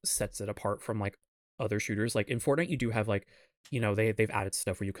like sets it apart from like other shooters. Like in Fortnite, you do have like they've added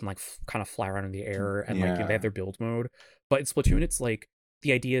stuff where you can like kind of fly around in the air and like they have Yeah, their build mode. But in Splatoon, it's like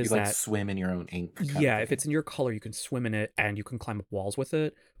the idea you is like that swim in your own ink kind of yeah, if thing. it's in your color, you can swim in it and you can climb up walls with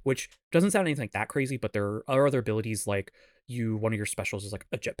it, which doesn't sound anything like that crazy, but there are other abilities like one of your specials is like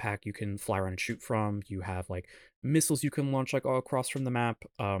a jetpack you can fly around and shoot from. You have like missiles you can launch like all across from the map.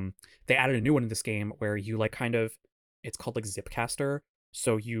 They added a new one in this game where you like kind of it's called like Zipcaster.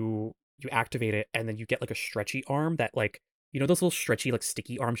 So you activate it and then you get like a stretchy arm that like those little stretchy like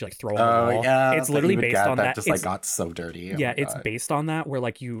sticky arms you like throw on the Oh wall. yeah, It's that you literally would based get on that that. just like It's got so dirty. Oh yeah, my it's god. based on that where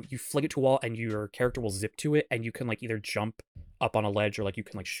like you flick it to a wall and your character will zip to it and you can like either jump up on a ledge or like you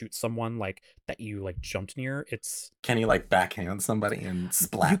can like shoot someone like that you like jumped near. It's Can you like backhand somebody and you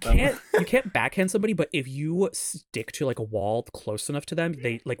splat them? can't you can't backhand somebody, but if you stick to like a wall close enough to them,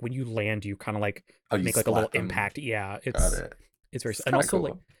 they like when you land, you kind of like Oh, you make like a little splat them. impact. Yeah, Got it. it's very It's and kind of also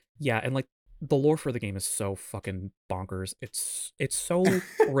like cool. yeah, and like the lore for the game is so fucking bonkers. It's so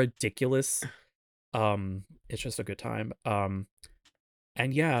ridiculous. It's just a good time.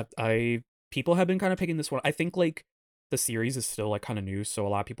 And yeah, I people have been kind of picking this one. I think like the series is still like kind of new, so a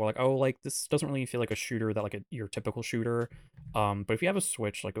lot of people are like, "Oh, like this doesn't really feel like a shooter that like your typical shooter." But if you have a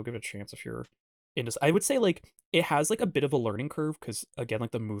Switch, like go give it a chance if you're into. I would say like it has like a bit of a learning curve because again,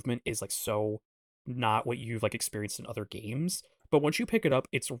 like the movement is like so not what you've like experienced in other games. But once you pick it up,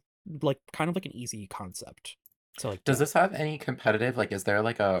 it's like kind of like an easy concept to like Does get. this have any competitive, like, is there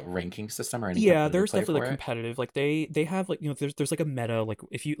like a ranking system or any Yeah, competitive there's play definitely like for it? competitive. Like they have like there's like a meta like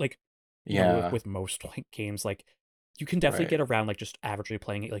if you like Yeah, with most like games like you can definitely right. get around like just averagely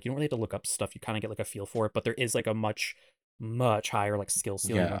playing it. Like you don't really have to look up stuff. You kind of get like a feel for it, but there is like a much higher like skill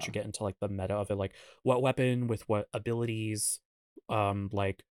ceiling once Yeah. you get into like the meta of it. Like what weapon with what abilities,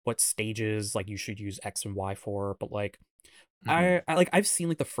 like what stages like you should use X and Y for. But like Hmm. I like I've seen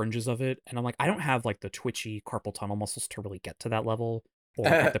like the fringes of it, and I'm like I don't have like the twitchy carpal tunnel muscles to really get to that level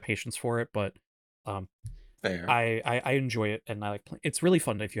or like the patience for it. But um Fair. I enjoy it and I like play. It's really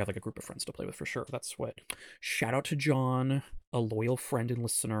fun if you have like a group of friends to play with for sure. That's what. Shout out to John, a loyal friend and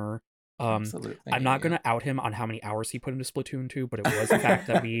listener. Um, I'm not Absolutely. gonna out him on how many hours he put into Splatoon 2, but it was a fact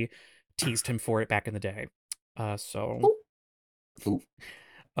that we teased him for it back in the day. So, Ooh, ooh,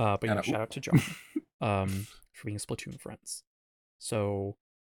 but and yeah, a ooh. shout out to John, for being Splatoon friends. So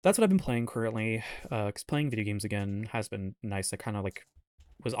that's what I've been playing currently. Cause playing video games again has been nice. I kind of like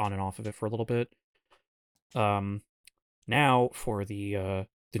was on and off of it for a little bit. Um, Now for the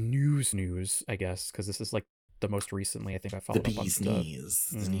news, I guess, because this is like the most recently I think I The followed up on bee's stuff.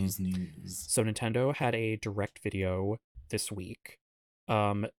 knees. The hmm news. So Nintendo had a direct video this week.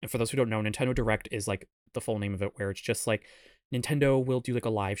 And for those who don't know, Nintendo Direct is like the full name of it, where it's just like Nintendo will do like a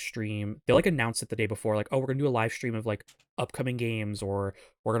live stream. They'll like announce it the day before, like, oh, we're gonna do a live stream of like upcoming games, or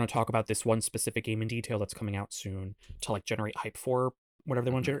we're gonna talk about this one specific game in detail that's coming out soon to like generate hype for whatever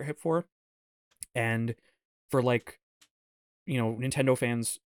they want to Hmm. generate hype for. And for like Nintendo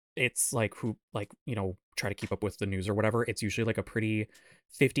fans, it's like who like, try to keep up with the news or whatever. It's usually like a pretty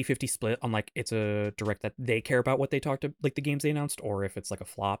 50-50 split on like it's a direct that they care about what they talked to like the games they announced or if it's like a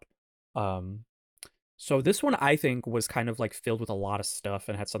flop. Um so this one I think was kind of like filled with a lot of stuff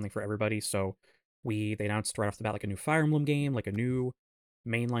and had something for everybody. So they announced right off the bat like a new Fire Emblem game, like a new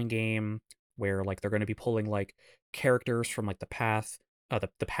mainline game where like they're going to be pulling like characters from like the past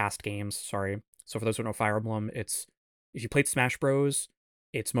games, sorry. So for those who don't know Fire Emblem, it's if you played Smash Bros,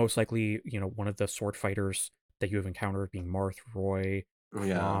 it's most likely, one of the sword fighters that you have encountered being Marth, Roy, Oh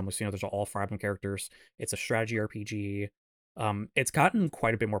yeah. Chrom, there's all Fire Emblem characters. It's a strategy RPG. It's gotten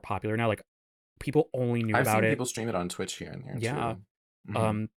quite a bit more popular now. Like people only knew I've about seen it. people stream it on Twitch here and there Yeah. too.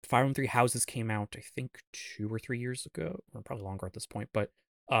 Hmm. Fire Emblem Three Houses came out, I think, 2 or 3 years ago, or probably longer at this point. But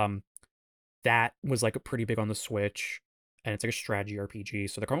um, that was like a pretty big on the Switch, and it's like a strategy RPG.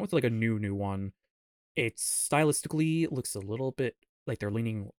 So they're coming with like a new one. It's stylistically looks a little bit like they're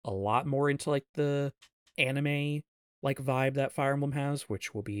leaning a lot more into like the anime like vibe that Fire Emblem has,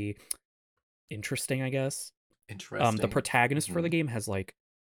 which will be interesting, I guess. The Interesting. protagonist for the Hmm. game has like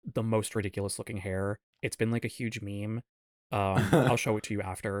the most ridiculous looking hair. It's been like a huge meme. I'll show it to you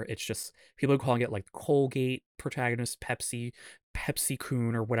after. It's just people are calling it like Colgate protagonist, Pepsi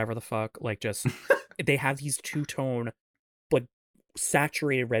Coon or whatever the fuck. Like just they have these two-tone like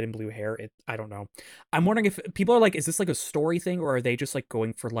saturated red and blue hair. I don't know. I'm wondering if people are like, is this like a story thing or are they just like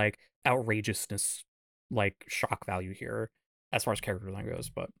going for like outrageousness, like shock value here as far as character design goes?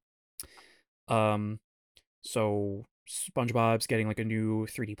 But um so SpongeBob's getting like a new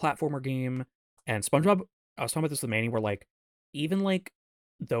 3D platformer game, and SpongeBob. I was talking about this with Manny, where like even like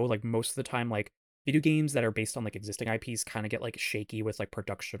though like most of the time like video games that are based on like existing IPs kind of get like shaky with like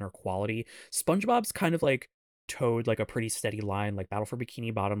production or quality. SpongeBob's kind of like towed like a pretty steady line. Like Battle for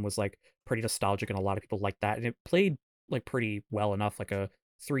Bikini Bottom was like pretty nostalgic, and a lot of people like that, and it played like pretty well enough, like a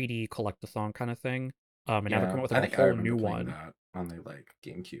 3D collectathon kind of thing. And now they're Yeah, coming out with I like a think I whole new remember playing one. that on the like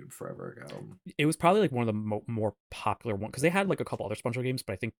GameCube forever ago. It was probably like one of the more popular one because they had like a couple other SpongeBob games,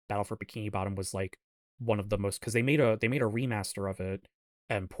 but I think Battle for Bikini Bottom was like one of the most because they made a remaster of it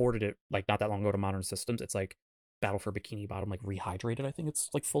and ported it like not that long ago to modern systems. It's like Battle for Bikini Bottom like rehydrated. I think it's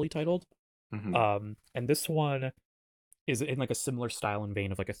like fully titled. Hmm. And this one is in like a similar style and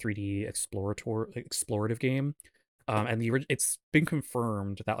vein of like a 3D explorative game. And it's been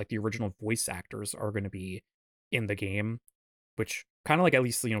confirmed that like the original voice actors are going to be in the game, which kind of like at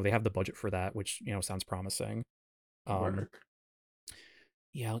least they have the budget for that, which sounds promising. Um, Work.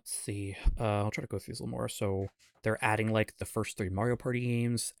 yeah, let's see. I'll try to go through these a little more. So they're adding like the first three Mario Party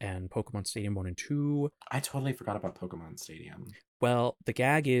games and Pokemon Stadium 1 and 2. I totally forgot about Pokemon Stadium. Well, the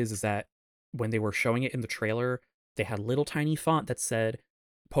gag is that when they were showing it in the trailer, they had little tiny font that said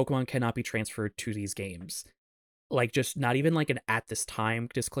Pokemon cannot be transferred to these games. Like just not even like an at this time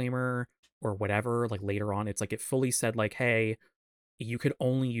disclaimer or whatever, like later on, it's like it fully said like, hey, you could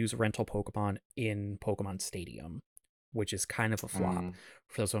only use rental Pokemon in Pokemon Stadium, which is kind of a flop. Mm,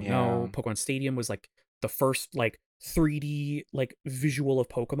 For those who don't yeah. know, Pokemon Stadium was like the first like 3D like visual of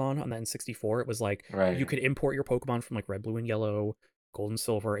Pokemon on the N64. It was like you Right. could import your Pokemon from like Red, Blue, and Yellow, Gold and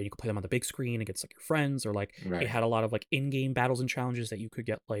Silver, and you could play them on the big screen against like your friends, or like it Right. had a lot of like in-game battles and challenges that you could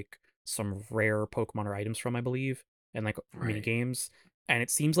get like some rare Pokemon or items from, I believe, and like mini Right. games. And it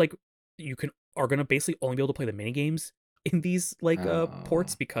seems like you can are gonna basically only be able to play the mini games in these like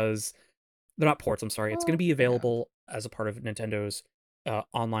ports, Oh. because they're not ports, I'm sorry. It's going to Well, be yeah. available as a part of Nintendo's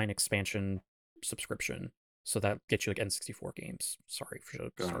online expansion subscription. So that gets you like N64 games. Sorry for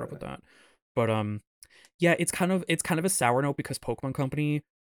to Got start off with it. that. But yeah, it's kind of a sour note because Pokemon Company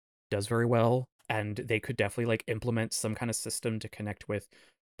does very well, and they could definitely like implement some kind of system to connect with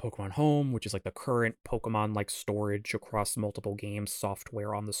Pokemon Home, which is like the current Pokemon like storage across multiple games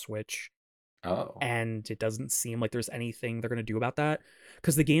software on the Switch. Oh. And it doesn't seem like there's anything they're going to do about that,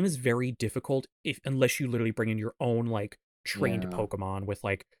 because the game is very difficult if unless you literally bring in your own like trained Yeah. Pokemon with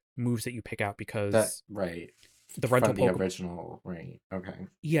like moves that you pick out, That because right. the rental From the Pokemon. original, right. Okay.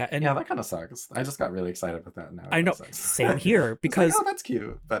 Yeah, Yeah, and that kind of sucks. I just got really excited with that, and now it I kind of know, sucks. same here, It's like, because oh, that's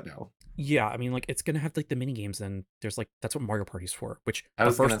cute, but no. yeah, I mean like it's going to have like the mini games, and there's like that's what Mario Party's for, which I the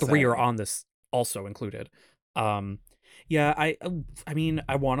was first gonna 3 are say, on this also included. um yeah, I mean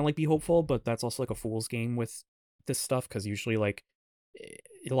I want to like be hopeful, but that's also like a fool's game with this stuff, because usually like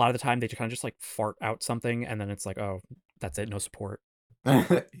a lot of the time they kind of just like fart out something, and then it's like, oh, that's it, no support.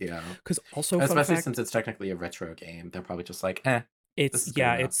 yeah. Because also, fun Especially since fact, it's technically a retro game, they're probably just like, eh, it's this is good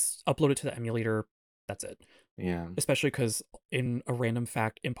yeah, enough. it's uploaded to the emulator. That's it. Yeah. Especially because in a random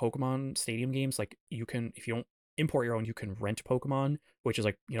fact, in Pokemon Stadium games, like you can, if you don't import your own, you can rent Pokemon, which is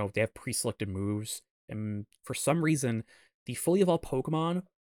like, they have pre-selected moves, and for some reason, the fully evolved Pokemon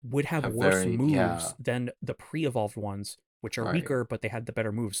would have Have worse very, yeah, moves than the pre-evolved ones, which are right. weaker, but they had the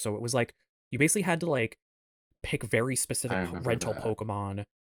better moves. So it was like you basically had to like pick very I specific remember rental that. Pokemon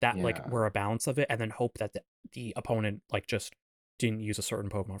that like Yeah. were a balance of it, and then hope that the opponent like just didn't use a certain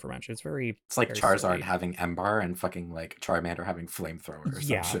Pokemon for match. It's very, It's like very Charizard silly. having Ember and fucking like Charmander having Flamethrower or some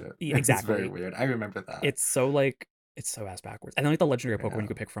Yeah, shit. It's very exactly. weird. I remember that. It's so like it's so ass backwards. And then like the legendary Pokemon you Yeah.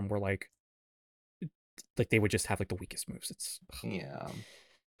 could pick from were like they would just have like the weakest moves. It's Yeah.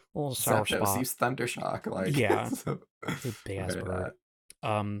 a little sour Zapdos, spot. use Thunder Shock. Like, Yeah, so, it's a big ass very bird.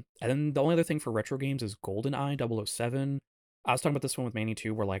 bad. And then the only other thing for retro games is GoldenEye 007. I was talking about this one with Manny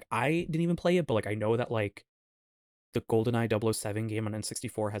too, where like I didn't even play it, but like I know that like the GoldenEye 007 game on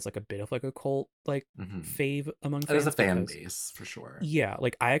N64 has like a bit of like a cult like Hmm. fave among There's a fans, fan because base for sure. yeah,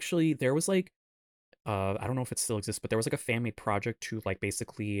 like I actually there was like I don't know if it still exists, but there was like a fan made project to like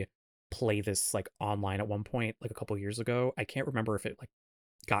basically play this like online at one point like a couple years ago. I can't remember if it like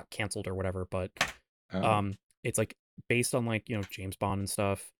got canceled or whatever, but Oh, um it's like based on like James Bond and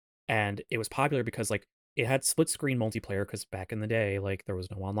stuff, and it was popular because like it had split screen multiplayer, because back in the day like there was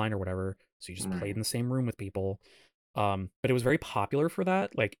no online or whatever, so you just played right. in the same room with people. But it was very popular for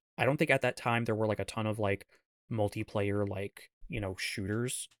that. Like I don't think at that time there were like a ton of like multiplayer like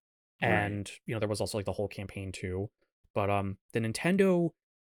shooters, Right. and there was also like the whole campaign too. But the Nintendo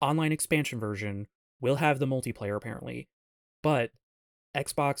online expansion version will have the multiplayer apparently, but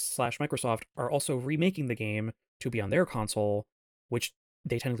Xbox/Microsoft are also remaking the game to be on their console, which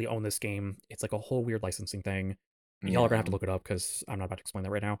they technically own this game. It's like a whole weird licensing thing. Y'all are gonna have Yeah. to look it up because I'm not about to explain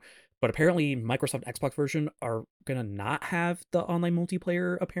that right now. But apparently, Microsoft Xbox version are gonna not have the online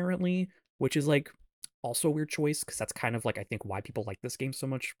multiplayer apparently, which is like also a weird choice, because that's kind of like I think why people like this game so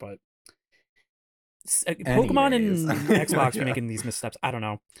much. But Pokemon Anyways, and Xbox be yeah. making these missteps. I don't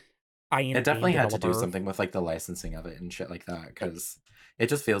know. I am a It game definitely had to do developer. something with like the licensing of it and shit like that because it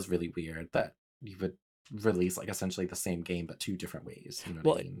just feels really weird that you would release like essentially the same game but two different ways. You know what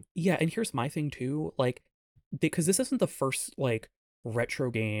I Well, mean? yeah, and here's my thing too, like, because this isn't the first like retro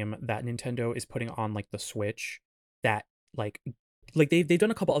game that Nintendo is putting on like the Switch, that like they've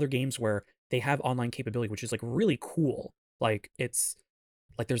done a couple other games where they have online capability, which is like really cool. Like it's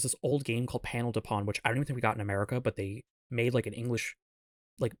like there's this old game called Panel de Pon, which I don't even think we got in America, but they made like an English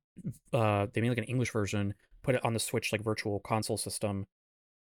like they made like an English version, put it on the Switch like virtual console system,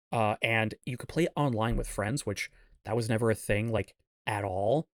 and you could play it online with friends, which that was never a thing like at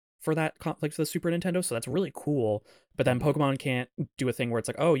all for that like for the Super Nintendo. So that's really cool. But then Mhm. Pokemon can't do a thing where it's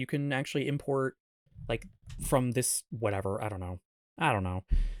like, oh, you can actually import like from this whatever. I don't know. I don't know.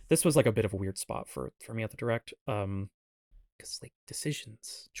 This was like a bit of a weird spot for me at the direct. Because like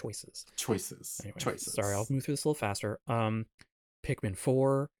decisions, choices. Choices, Anyway, sorry, I'll choices. move through this a little faster. Pikmin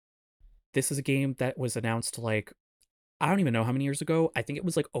 4. This is a game that was announced like I don't even know how many years ago. I think it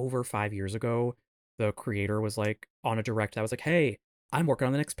was like over 5 years ago. The creator was like on a direct that was like, "Hey, I'm working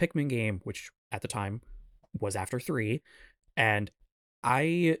on the next Pikmin game," which at the time was after three, and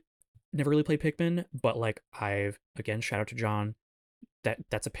I never really played Pikmin, but like I've again shout out to John.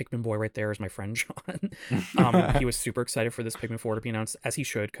 That's a Pikmin boy right there is my friend John. He was super excited for this Pikmin 4 to be announced, as he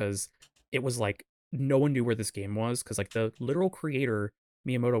should, because it was like no one knew where this game was, because like the literal creator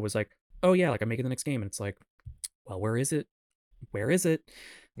Miyamoto was like, "Oh yeah, like I'm making the next game," and it's like, well, where is it? Where is it?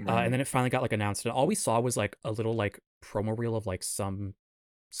 And Right. then it finally got like announced, and all we saw was like a little like promo reel of like some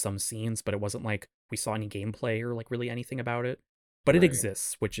scenes, but it wasn't like we saw any gameplay or like really anything about it. But it Right.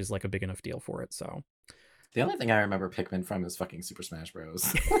 exists, which is like a big enough deal for it. So The only thing I remember Pikmin from is fucking Super Smash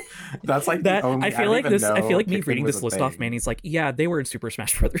Bros. That's like the that only. I don't even I feel know like me Pikmin reading was this a list off, man, thing. he's like, yeah, they were in Super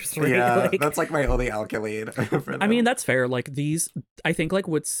Smash Brothers 3. Yeah, Like, that's like my only accolade for I mean, them. that's fair. Like these, I think like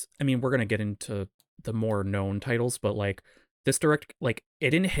I mean, we're gonna get into the more known titles, but like this direct, like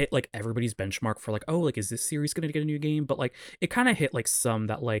it didn't hit like everybody's benchmark for like, oh, like is this series gonna get a new game? But like it kind of hit like some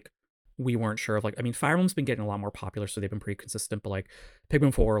that like we weren't sure of. Like, I mean, Fire Emblem's been getting a lot more popular, so they've been pretty consistent. But like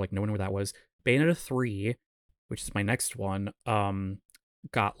Pikmin 4, like no one knew what that was. Bayonetta 3, which is my next one,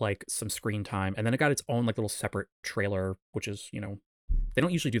 got like some screen time, and then it got its own like little separate trailer, which is they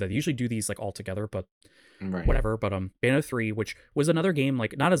don't usually do that. They usually do these like all together, but Right. whatever. But Bayonetta 3, which was another game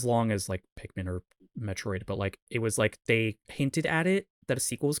like not as long as like Pikmin or Metroid, but like it was like they hinted at it that a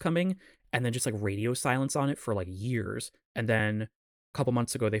sequel was coming, and then just like radio silence on it for like years, and then a couple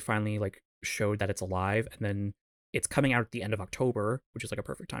months ago they finally like showed that it's alive, and then it's coming out at the end of October, which is like a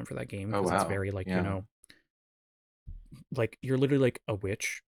perfect time for that game Oh because it's wow. very like Yeah. like you're literally like a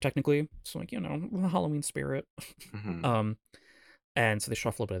witch technically, so like the Halloween spirit. Hmm. um and so they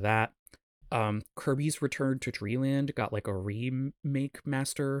shuffle a bit of that. Kirby's Return to Dreamland got like a remake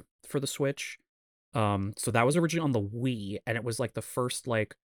master for the Switch. So that was originally on the Wii, and it was like the first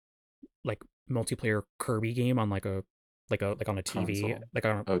like multiplayer Kirby game on like on a TV, Console. like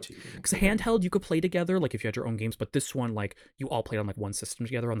on OTV. because Okay. handheld you could play together, like if you had your own games, but this one like you all played on like one system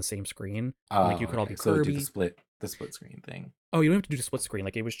together on the same screen, and like you Oh, could all okay. be So do Kirby. the split screen thing. Oh, you don't have to do the split screen.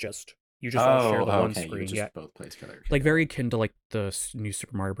 Like it was just you just all share Oh, the one okay. You would screen. Yeah, just both play together. Okay, like got very it. akin to like the new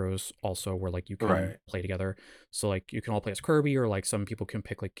Super Mario Bros. Also, where like you can Right. play together. So like you can all play as Kirby, or like some people can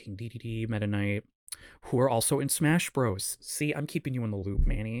pick like King Dedede, Meta Knight, who are also in Smash Bros. See, I'm keeping you in the loop,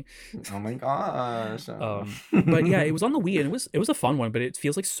 Manny. Oh my gosh. But yeah, it was on the Wii, and it was a fun one, but it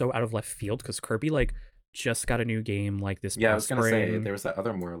feels like so out of left field because Kirby like just got a new game like this Yeah, I was past gonna say spring, there was that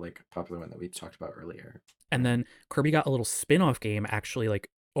other more like popular one that we talked about earlier. and then Kirby got a little spin-off game actually like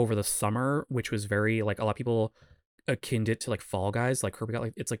over the summer, which was very like a lot of people akin it to like Fall Guys. Like Kirby got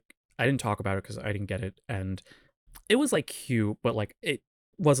like it's like I didn't talk about it because I didn't get it, and it was like cute, but like it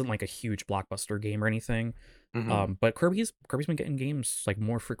wasn't like a huge blockbuster game or anything. Hmm. But Kirby's been getting games like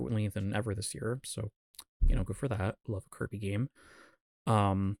more frequently than ever this year, so good for that. Love a Kirby game.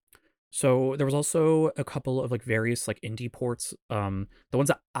 Um, so there was also a couple of like various like indie ports. The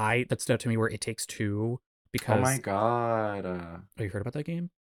ones that stood out to me were It Takes Two Oh my because god. have you heard about that game?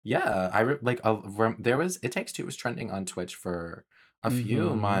 Yeah, like there was It Takes Two was trending on Twitch for a few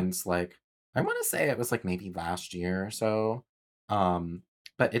Mm-hmm. months. Like I want to say it was like maybe last year or so. Um,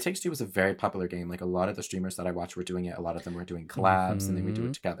 but It Takes Two was a very popular game. Like a lot of the streamers that I watched were doing it. A lot of them were doing collabs and they would do Mm-hmm.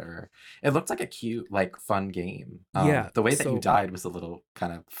 it together. It looked like a cute, like fun game. Yeah. The way that you So died was a little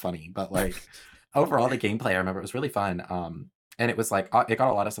kind of funny, but like overall the gameplay I remember it was really fun. And it was like it got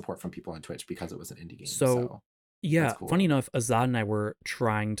a lot of support from people on Twitch because it was an indie game. so So that's yeah, funny cool. enough, Azad and I were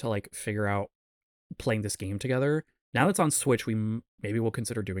trying to like figure out playing this game together. Now that it's on Switch, maybe we'll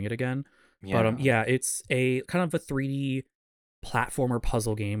consider doing it again. But Yeah. yeah, it's a kind of a 3D platformer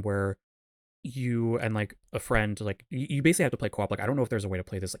puzzle game where you and like a friend like you basically have to play co-op. Like I don't know if there's a way to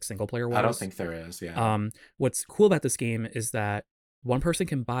play this like single player I don't wise. think there is. Yeah. What's cool about this game is that one person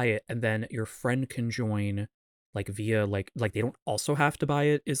can buy it and then your friend can join like via like they don't also have to buy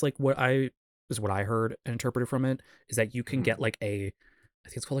it is like what I heard and interpreted from it is that you can Mhm. get like I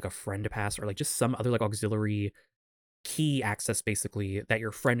think it's called like a friend pass or like just some other like auxiliary key access basically that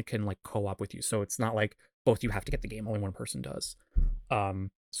your friend can like co-op with you. So it's not like both you have to get the game, only one person does.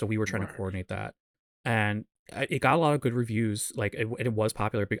 So we were trying to Word. coordinate that. And it got a lot of good reviews. Like it was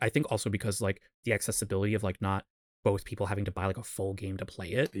popular. I think also because like the accessibility of like not both people having to buy like a full game to play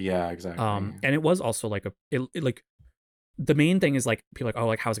it. Yeah, exactly. And it was also like like the main thing is like people are like, oh,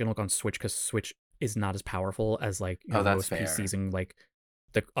 like how's it gonna look on Switch because Switch is not as powerful as like Oh, that's most PCs fair. and like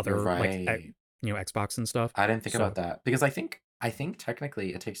the You're other like right. Xbox and stuff. I didn't think about So that because I think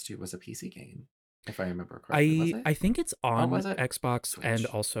technically It Takes Two was a PC game, if I remember correctly. Was it? I think it's Oh, on was it? Xbox and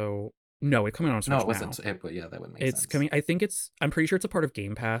Switch. also No, it's coming on No, Switch it now. wasn't. But yeah, that would make It's sense. coming. I'm pretty sure it's a part of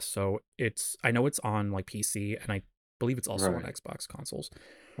Game Pass, so I know it's on like PC, and I believe it's also on Right. Xbox consoles.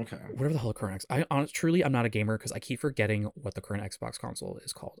 Okay. Whatever the hell the current truly, I'm not a gamer because I keep forgetting what the current Xbox console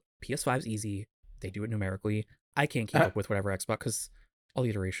is called. PS5 is easy. They do it numerically. I can't keep up with whatever Xbox because all the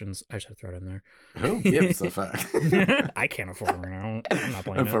iterations. I just had to throw it in Who gives a fuck? there. I can't afford it right now. I'm not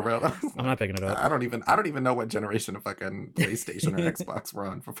playing it. For real, I'm not picking it up. I don't even know what generation of fucking PlayStation or Xbox we're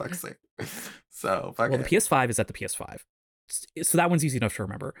on, for fuck's sake. So fuck Well, the it. PS5 is at the PS5, so that one's easy enough to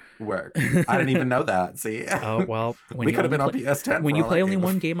remember. Work. I didn't even know that. See, Oh well, we could have been on PS10 when for you all I play only gave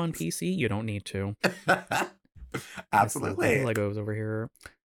one a game on PC, you don't need to. Absolutely. Legos over here.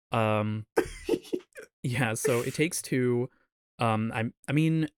 Um, yeah. So It Takes Two. I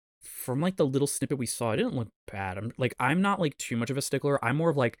mean, from like the little snippet we saw, it didn't look bad. I'm not like too much of a stickler. I'm more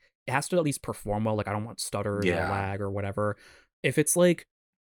of like it has to at least perform well. Like I don't want stutters or Yeah. lag or whatever. If it's like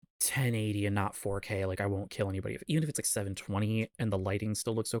 1080 and not 4K, like I won't kill anybody. Even if it's like 720 and the lighting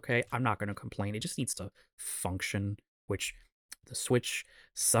still looks okay, I'm not going to complain. It just needs to function, which the Switch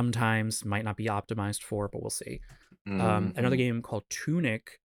sometimes might not be optimized for, but we'll see. Another game called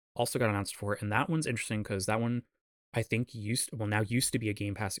Tunic also got announced for it, and that one's interesting because that one I think used to be a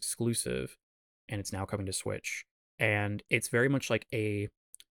Game Pass exclusive, and it's now coming to Switch. And it's very much like a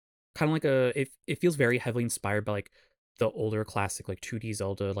kind of like it feels very heavily inspired by like the older classic like 2D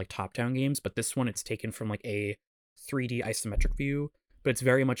Zelda like top-down games, but this one it's taken from like a 3D isometric view, but it's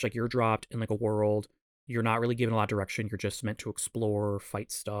very much like you're dropped in like a world. You're not really given a lot of direction. You're just meant to explore,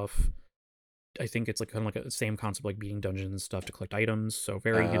 fight stuff. I think it's like kind of like a same concept like beating dungeons and stuff to collect items. So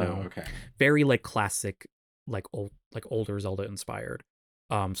very, Okay. very like classic, like older Zelda inspired.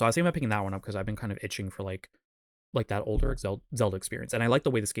 So I was thinking about picking that one up because I've been kind of itching for like that older Zelda experience. And I like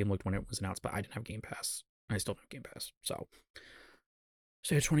the way this game looked when it was announced, but I didn't have Game Pass. I still don't have Game Pass. So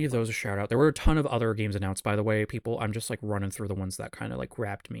 20 of those a shout out. There were a ton of other games announced, by the way. I'm just like running through the ones that kind of like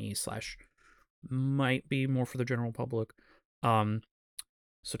grabbed me / might be more for the general public.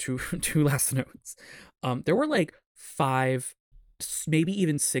 So two last notes. There were like 5, maybe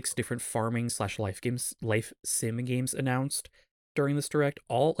even 6 different farming / life sim games announced during this direct.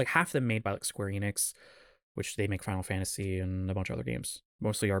 All like half of them made by like Square Enix, which they make Final Fantasy and a bunch of other games,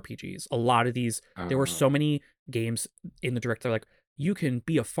 mostly RPGs. A lot of these, there were so many games in the direct. They're like, you can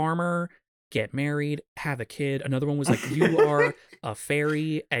be a farmer, get married, have a kid. Another one was like, you are a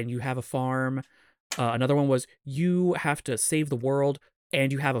fairy and you have a farm. Another one was, you have to save the world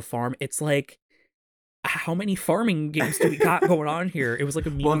and you have a farm. It's like, how many farming games do we got going on here? It was like a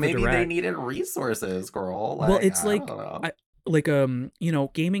meme. Well, maybe they needed resources, girl. Like, well, it's I like don't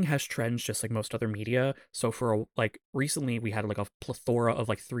know. gaming has trends just like most other media. So like recently we had like a plethora of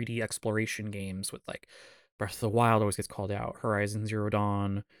like 3D exploration games with like Breath of the Wild always gets called out, Horizon Zero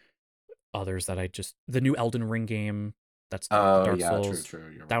Dawn, others that the new Elden Ring game, that's the Dark Souls.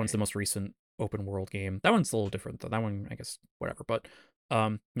 True. You're That one's the right. most recent open world game. That one's a little different though. That one, I guess, whatever. But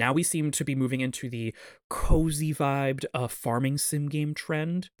now we seem to be moving into the cozy vibed farming sim game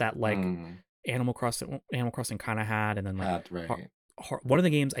trend that like Animal Crossing kind of had, and then like Right. one of the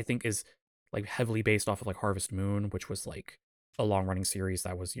games I think is like heavily based off of like Harvest Moon, which was like a long running series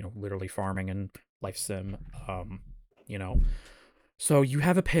that was literally farming and life sim. You know, so you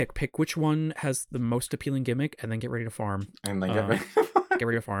have a pick which one has the most appealing gimmick, and then get ready to farm. And then get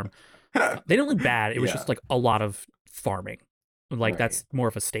ready to farm. They didn't look bad. It was just like a lot of farming. Like that's more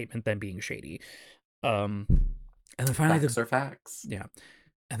of a statement than being shady. And then finally facts are facts. Yeah.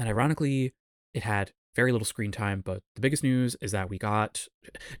 And then ironically, it had very little screen time, but the biggest news is that we got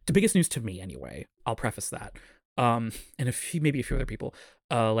the biggest news to me anyway. I'll preface that. And maybe a few other people.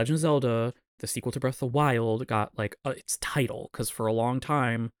 Legend of Zelda, the sequel to Breath of the Wild, got like its title, because for a long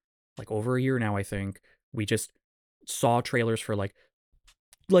time, like over a year now, I think, we just saw trailers for like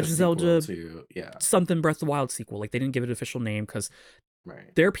Legend of Zelda something Breath of the Wild sequel. Like they didn't give it an official name because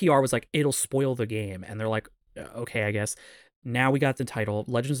their PR was like, it'll spoil the game. And they're like, okay, I guess. Now we got the title,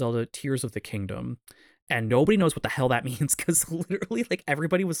 Legend of Zelda Tears of the Kingdom. And nobody knows what the hell that means, because literally like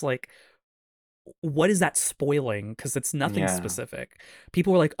everybody was like, what is that spoiling? Because it's nothing specific.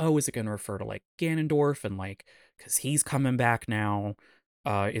 People were like, oh, is it going to refer to like Ganondorf and like, because he's coming back now?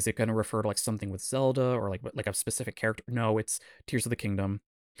 Is it going to refer to like something with Zelda or like a specific character? No, it's Tears of the Kingdom.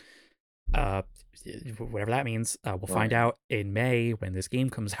 Whatever that means. We'll find out in May when this game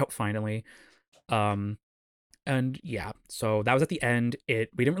comes out finally. And yeah, so that was at the end. We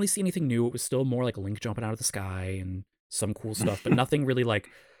didn't really see anything new. It was still more like Link jumping out of the sky and some cool stuff, but nothing really like.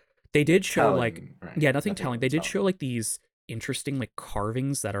 They did show nothing telling. They did show like these interesting like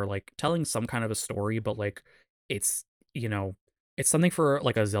carvings that are like telling some kind of a story, but like it's it's something for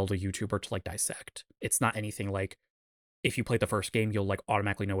like a Zelda YouTuber to like dissect. It's not anything like if you play the first game, you'll like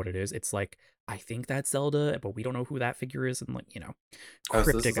automatically know what it is. It's like, I think that's Zelda, but we don't know who that figure is, and like, Oh,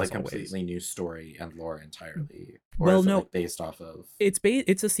 so this cryptic is like as always. completely new story and lore entirely, or Well, is it no, like based off of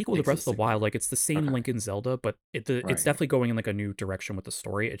it's a sequel to Breath of the existing Wild. lore? Like it's the same Okay, Link and Zelda, but it's right, definitely going in like a new direction with the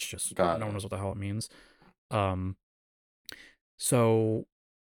story. It's just got no one it. knows what the hell it means. Um, so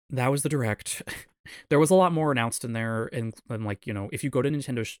that was the direct. There was a lot more announced in there, and like if you go to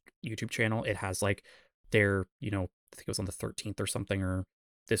Nintendo's YouTube channel, it has like their I think it was on the 13th or something, or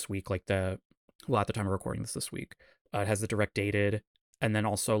this week, like at the time of recording this week, it has the direct dated, and then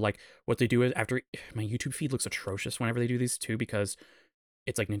also like what they do is after my YouTube feed looks atrocious whenever they do these too, because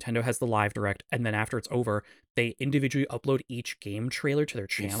it's like Nintendo has the live direct, and then after it's over, they individually upload each game trailer to their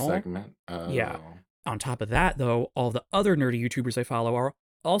Each channel. segment. Yeah. Oh, On top of that, though, all the other nerdy YouTubers I follow are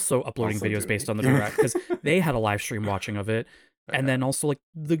also uploading also videos based doing. on the direct because they had a live stream watching of it. And Okay. then also like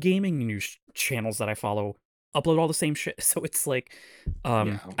the gaming news channels that I follow upload all the same shit. So it's like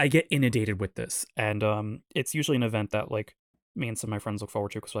Yeah. I get inundated with this. And it's usually an event that like me and some of my friends look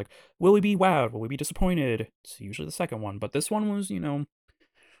forward to because like, will we be wowed? Will we be disappointed? It's usually the second one. But this one was,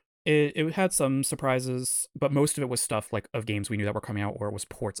 it had some surprises, but most of it was stuff like of games we knew that were coming out, or it was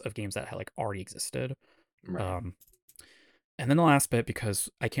ports of games that had like already existed. Right. Um, and then the last bit, because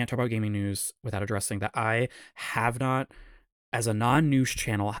I can't talk about gaming news without addressing that I have not, as a non-news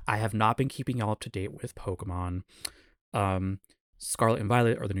channel, I have not been keeping y'all up to date with Pokemon. Um, Scarlet and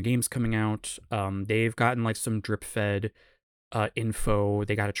Violet are the new games coming out. They've gotten like some drip-fed info.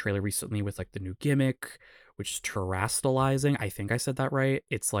 They got a trailer recently with like the new gimmick, which is terastallizing. I think I said that right.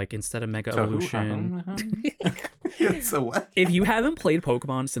 It's like instead of Mega So who? Evolution. So what? If you haven't played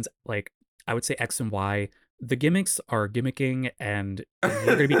Pokemon since like I would say X and Y, the gimmicks are gimmicking and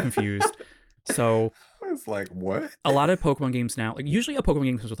you're gonna be confused. So I was like, what? a lot of Pokemon games now, like usually a Pokemon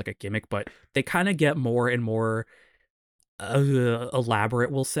game comes with like a gimmick, but they kind of get more and more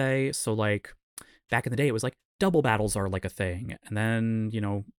elaborate, we'll say. So like back in the day, it was like double battles are like a thing, and then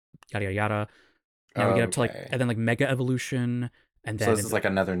yada yada yada. Now we get up to like, Okay. and then like Mega Evolution, and So then this is like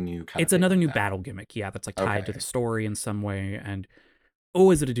another new kind of it's thing another like new that. battle gimmick. Yeah, that's like tied to the Okay. story in some way, and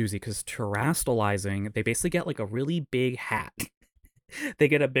oh, is it a doozy? Because terastallizing, they basically get like a really big hat. They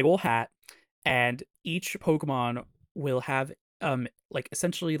get a big old hat, and each Pokemon will have like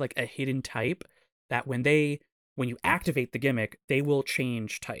essentially like a hidden type that when you activate the gimmick, they will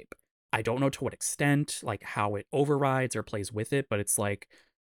change type. I don't know to what extent, like how it overrides or plays with it, but it's like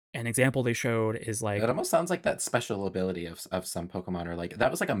an example they showed is It like, almost sounds like that special ability of some Pokemon, or like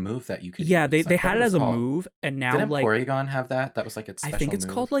that was like a move that you could yeah, use. I they forgot had what it it was as a called. move, and now Didn't like Porygon have that? That was like its I think special it's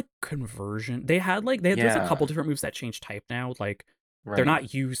called move. like conversion. They had like there's a couple Yeah. different moves that change type now. Like they're Right.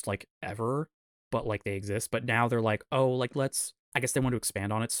 not used like ever, but like they exist. But now they're like, oh, like let's. I guess they want to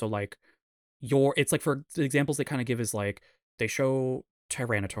expand on it. So like it's like for the examples they kind of give is like they show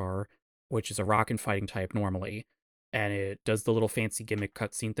Tyranitar, which is a rock and fighting type normally, and it does the little fancy gimmick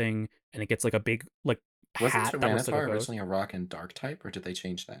cutscene thing, and it gets like a big like Wasn't hat that looks like a Tyranitar ghost. originally a rock and dark type, or did they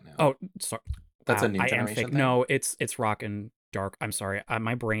change that now? Oh, sorry. That's a Wow, new I am generation fake. thing? No, it's rock and dark. I'm sorry.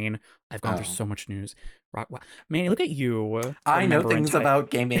 My brain. I've gone through Oh. so much news. Rock. Wow. Man, look at you I know remembering things type. about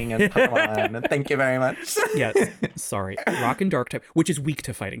gaming and Pokemon. Thank you very much. Yes. Sorry. Rock and dark type, which is weak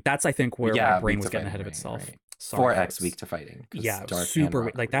to fighting. That's I think where my Yeah, brain weak was to getting fighting, ahead of right, itself. right. Sorry, 4x weak folks. to fighting, because Yeah, dark and super weak.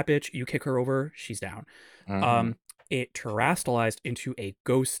 rock are Like that weak. bitch. You kick her over, she's down. Mm-hmm. It terastallized into a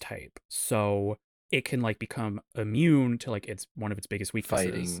ghost type, so it can like become immune to like it's one of its biggest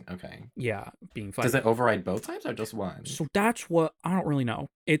weaknesses. Fighting, okay. Yeah, being Does fight. it override both types or just one? So that's what I don't really know.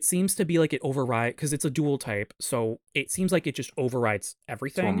 It seems to be like it override because it's a dual type, so it seems like it just overrides So a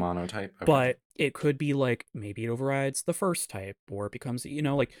everything. monotype? Okay. But it could be like maybe it overrides the first type, or it becomes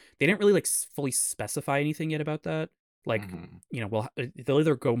like they didn't really like fully specify anything yet about that. Like Mm-hmm. well they'll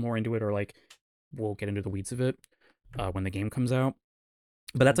either go more into it or like we'll get into the weeds of it when the game comes out.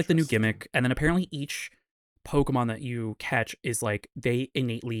 But that's like the new Interesting. gimmick, and then apparently each Pokemon that you catch is like they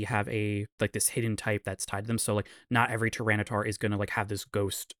innately have a like this hidden type that's tied to them. So like not every Tyranitar is gonna like have this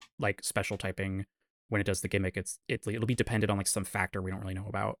ghost like special typing when it does the gimmick. It'll be dependent on like some factor we don't really know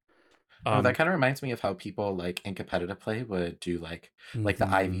about. Oh, that Um kind of reminds me of how people like in competitive play would do like the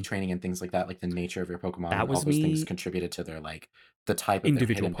IV mhm. training and things like that, like the nature of your Pokemon That and all was those things me contributed to their like the type of their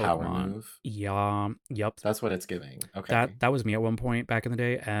individual hidden power Pokemon. move. Yeah, yep. That's what it's giving. That Okay. that was me at one point back in the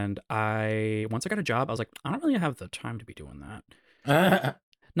day, and once I got a job, I was like, I don't really have the time to be doing that.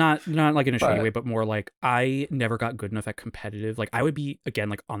 Not like in a shady way, But but more like I never got good enough at competitive. Like I would be again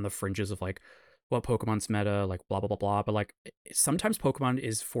like on the fringes of like, what Pokemon's meta, like blah blah blah blah. But like sometimes Pokemon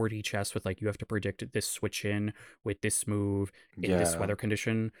is 4D chess with like you have to predict this switch in with this move in this Yeah. weather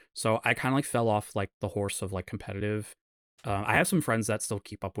condition. So I kind of like fell off like the horse of like competitive. I have some friends that still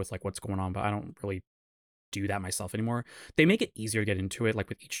keep up with like what's going on, but I don't really do that myself anymore. They make it easier to get into it like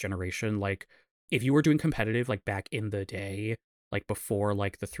with each generation. Like if you were doing competitive like back in the day, like before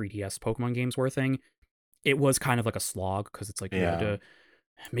like the 3DS Pokemon games were a thing, it was kind of like a slog because it's like you had Yeah. to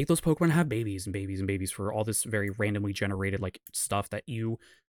make those Pokemon have babies and babies and babies for all this very randomly generated like stuff that you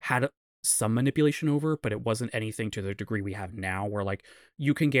had some manipulation over, but it wasn't anything to the degree we have now, where like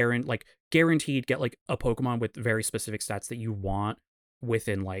you can guaranteed get like a Pokemon with very specific stats that you want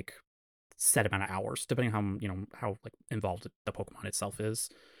within like set amount of hours, depending on how like involved the Pokemon itself is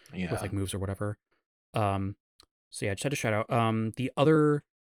with Yeah. like moves or whatever. Um, so yeah, just had to shout out. The other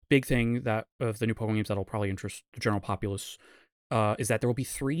big thing that of the new Pokemon games that'll probably interest the general populace is that there will be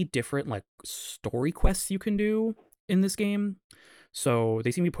 3 different like story quests you can do in this game. So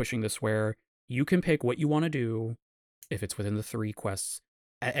they seem to be pushing this where you can pick what you want to do if it's within the 3 quests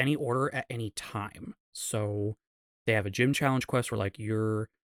at any order at any time. So they have a gym challenge quest where like you're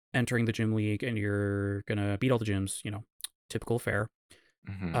entering the gym league and you're gonna beat all the gyms, typical fare.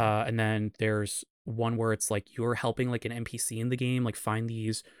 Hmm. And then there's one where it's like you're helping like an NPC in the game, like find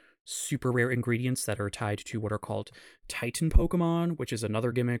these super rare ingredients that are tied to what are called Titan Pokemon, which is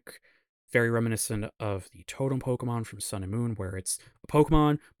another gimmick very reminiscent of the Totem Pokemon from Sun and Moon, where it's a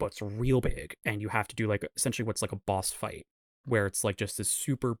Pokemon, but it's real big, and you have to do like essentially what's like a boss fight, where it's like just this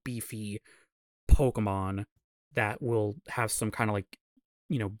super beefy Pokemon that will have some kind of like,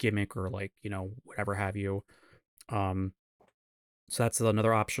 gimmick or like, whatever have you. Um, so that's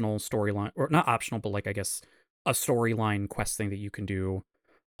another optional storyline, or not optional, but like I guess a storyline quest thing that you can do.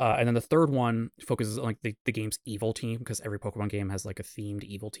 And then the third one focuses on like the game's evil team, because every Pokemon game has like a themed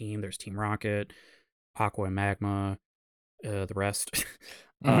evil team. There's Team Rocket, Aqua and Magma, the rest.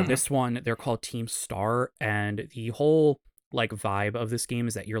 This one they're called Team Star, and the whole like vibe of this game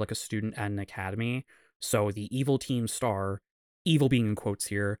is that you're like a student at an academy. So the evil Team Star, evil being in quotes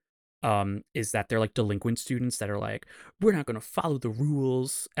here, is that they're like delinquent students that are like, we're not gonna follow the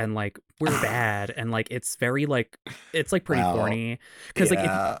rules and like we're bad, and like it's very like it's like pretty Well, corny because like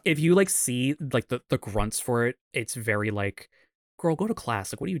yeah. if you like see like the grunts for it, it's very like, girl, go to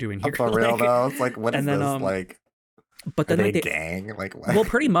class, like what are you doing here? For real Like, though, it's like, what is and then this? Like, but are then they like a gang? Like, what? well,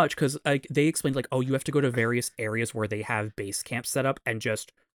 pretty much, because like they explained like, oh, you have to go to various areas where they have base camps set up and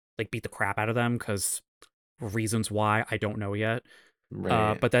just like beat the crap out of them, because reasons why I don't know yet.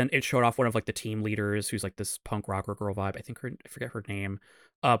 Right. But then it showed off one of like the team leaders, who's like this punk rocker girl vibe. I forget her name.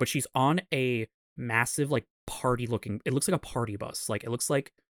 But she's on a massive like party looking. It looks like a party bus. Like it looks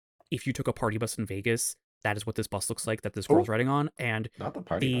like if you took a party bus in Vegas, that is what this bus looks like that this girl's Oh, riding on. And not the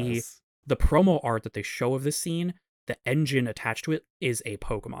party the bus. the promo art that they show of this scene, the engine attached to it is a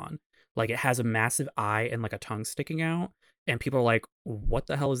Pokemon. Like it has a massive eye and like a tongue sticking out. And people are like, what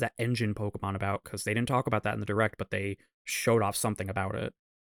the hell is that engine Pokemon about? Because they didn't talk about that in the direct, but they showed off something about it.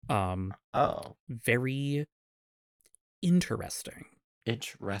 Um, Oh, Very interesting.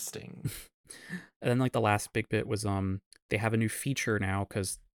 interesting. And then like the last big bit was they have a new feature now,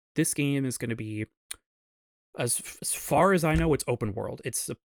 because this game is going to be, as far as I know, it's open world. It's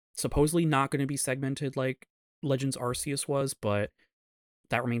supposedly not going to be segmented like Legends Arceus was, but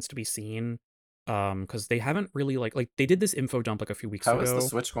that remains to be seen. Because they haven't really like they did this info dump like a few weeks How is the ago.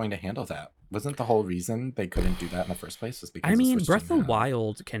 Switch going to handle that? Wasn't the whole reason they couldn't do that in the first place was I because the mean, Switch didn't have?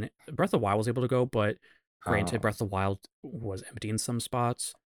 Breath of the Wild was able to go, but granted, Oh, Breath of the Wild was empty in some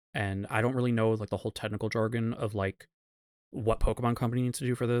spots, and I don't really know like the whole technical jargon of like what Pokemon Company needs to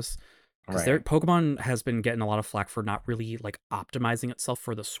do for this, because their right. Pokemon has been getting a lot of flack for not really like optimizing itself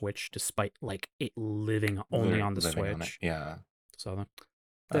for the Switch, despite like it living only on the Living on it. Switch. Yeah, So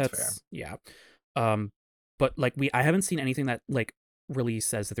that's fair. that's yeah. Um, but like I haven't seen anything that like really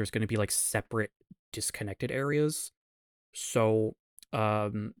says that there's going to be like separate disconnected areas. So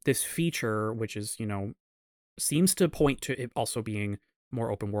this feature, which is seems to point to it also being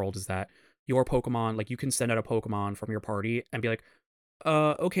more open world, is that your Pokemon, like you can send out a Pokemon from your party and be like,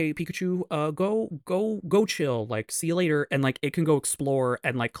 okay, Pikachu, go chill, like see you later, and like it can go explore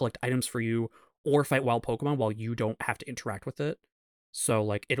and like collect items for you or fight wild Pokemon while you don't have to interact with it. So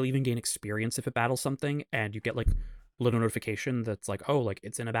like it'll even gain experience if it battles something, and you get like little notification that's like, oh, like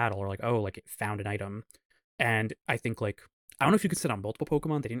it's in a battle, or like, oh, like it found an item. And I think like I don't know if you could send out multiple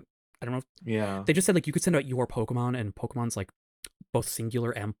Pokemon. They didn't. I don't know if Yeah. they just said like you could send out your Pokemon, and Pokemon's like both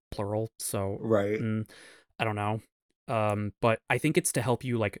singular and plural. So Right. I don't know. But I think it's to help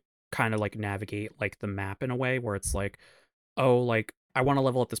you like kind of like navigate like the map in a way where it's like, oh, like I want to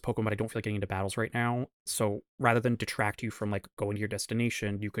level up this Pokemon, but I don't feel like getting into battles right now. So rather than detract you from like going to your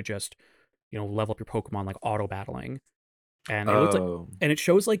destination, you could just, level up your Pokemon like auto battling. And it looks like, Oh, and it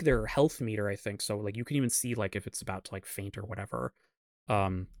shows like their health meter, I think. So like you can even see like if it's about to like faint or whatever.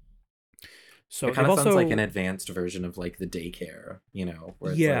 Um, so it kind they've of sounds like an also, advanced version of like the daycare, where it's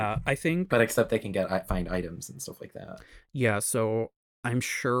like, yeah, I think, but except they can find items and stuff like that. yeah. So I'm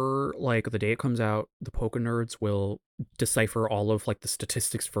sure like the day it comes out, the Poke Nerds will decipher all of like the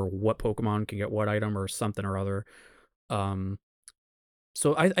statistics for what Pokemon can get what item or something or other. Um,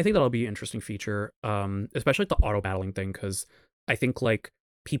 So I think that'll be an interesting feature, especially like the auto battling thing, because I think like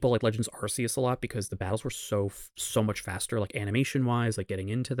people like Legends Arceus a lot because the battles were so much faster, like animation wise, like getting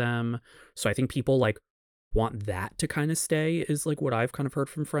into them. So I think people like want that to kind of stay is like what I've kind of heard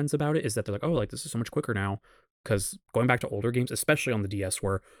from friends about it is that they're like, oh, like this is so much quicker now. Because going back to older games, especially on the DS,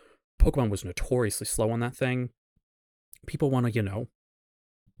 where Pokemon was notoriously slow on that thing, people want to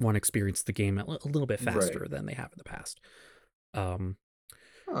want to experience the game a little bit Right. faster than they have in the past. Um,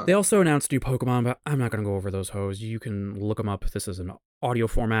 Huh. They also announced new Pokemon, but I'm not going to go over those hoes. You can look them up. This is an audio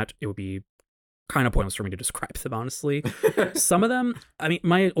format. It would be kind of pointless for me to describe them, honestly. Some of them, I mean,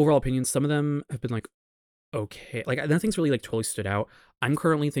 my overall opinion, some of them have been like, okay. Like, nothing's really like totally stood out. I'm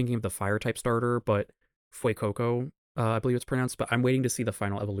currently thinking of the fire type starter, but Fuecoco, I believe it's pronounced, but I'm waiting to see the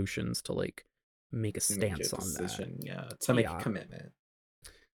final evolutions to like make a Make a stance on that. decision, yeah, to make a Yeah. commitment.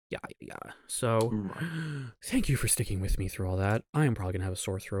 Yeah. So, Right. thank you for sticking with me through all that. I am probably going to have a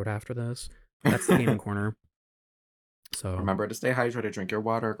sore throat after this. That's the gaming corner. So, Remember to stay hydrated. Drink your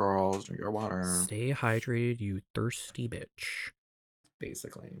water, girls. Drink your water. stay hydrated, you thirsty bitch.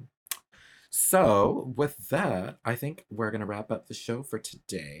 Basically. So, with that, I think we're going to wrap up the show for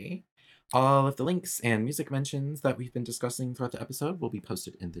today. All of the links and music mentions that we've been discussing throughout the episode will be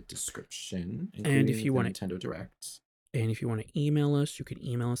posted in the description, And if including you the want to Nintendo Direct. email us, you can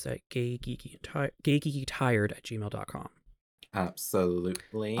email us at gaygeekytired@gmail.com. I'll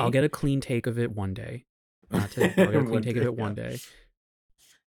Absolutely. get a clean take of it one day. Not today, but I'll get a clean One take of day, it yeah. one day.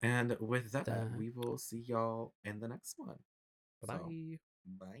 And with that, Bye we will see y'all in the next one. So, bye.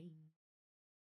 bye.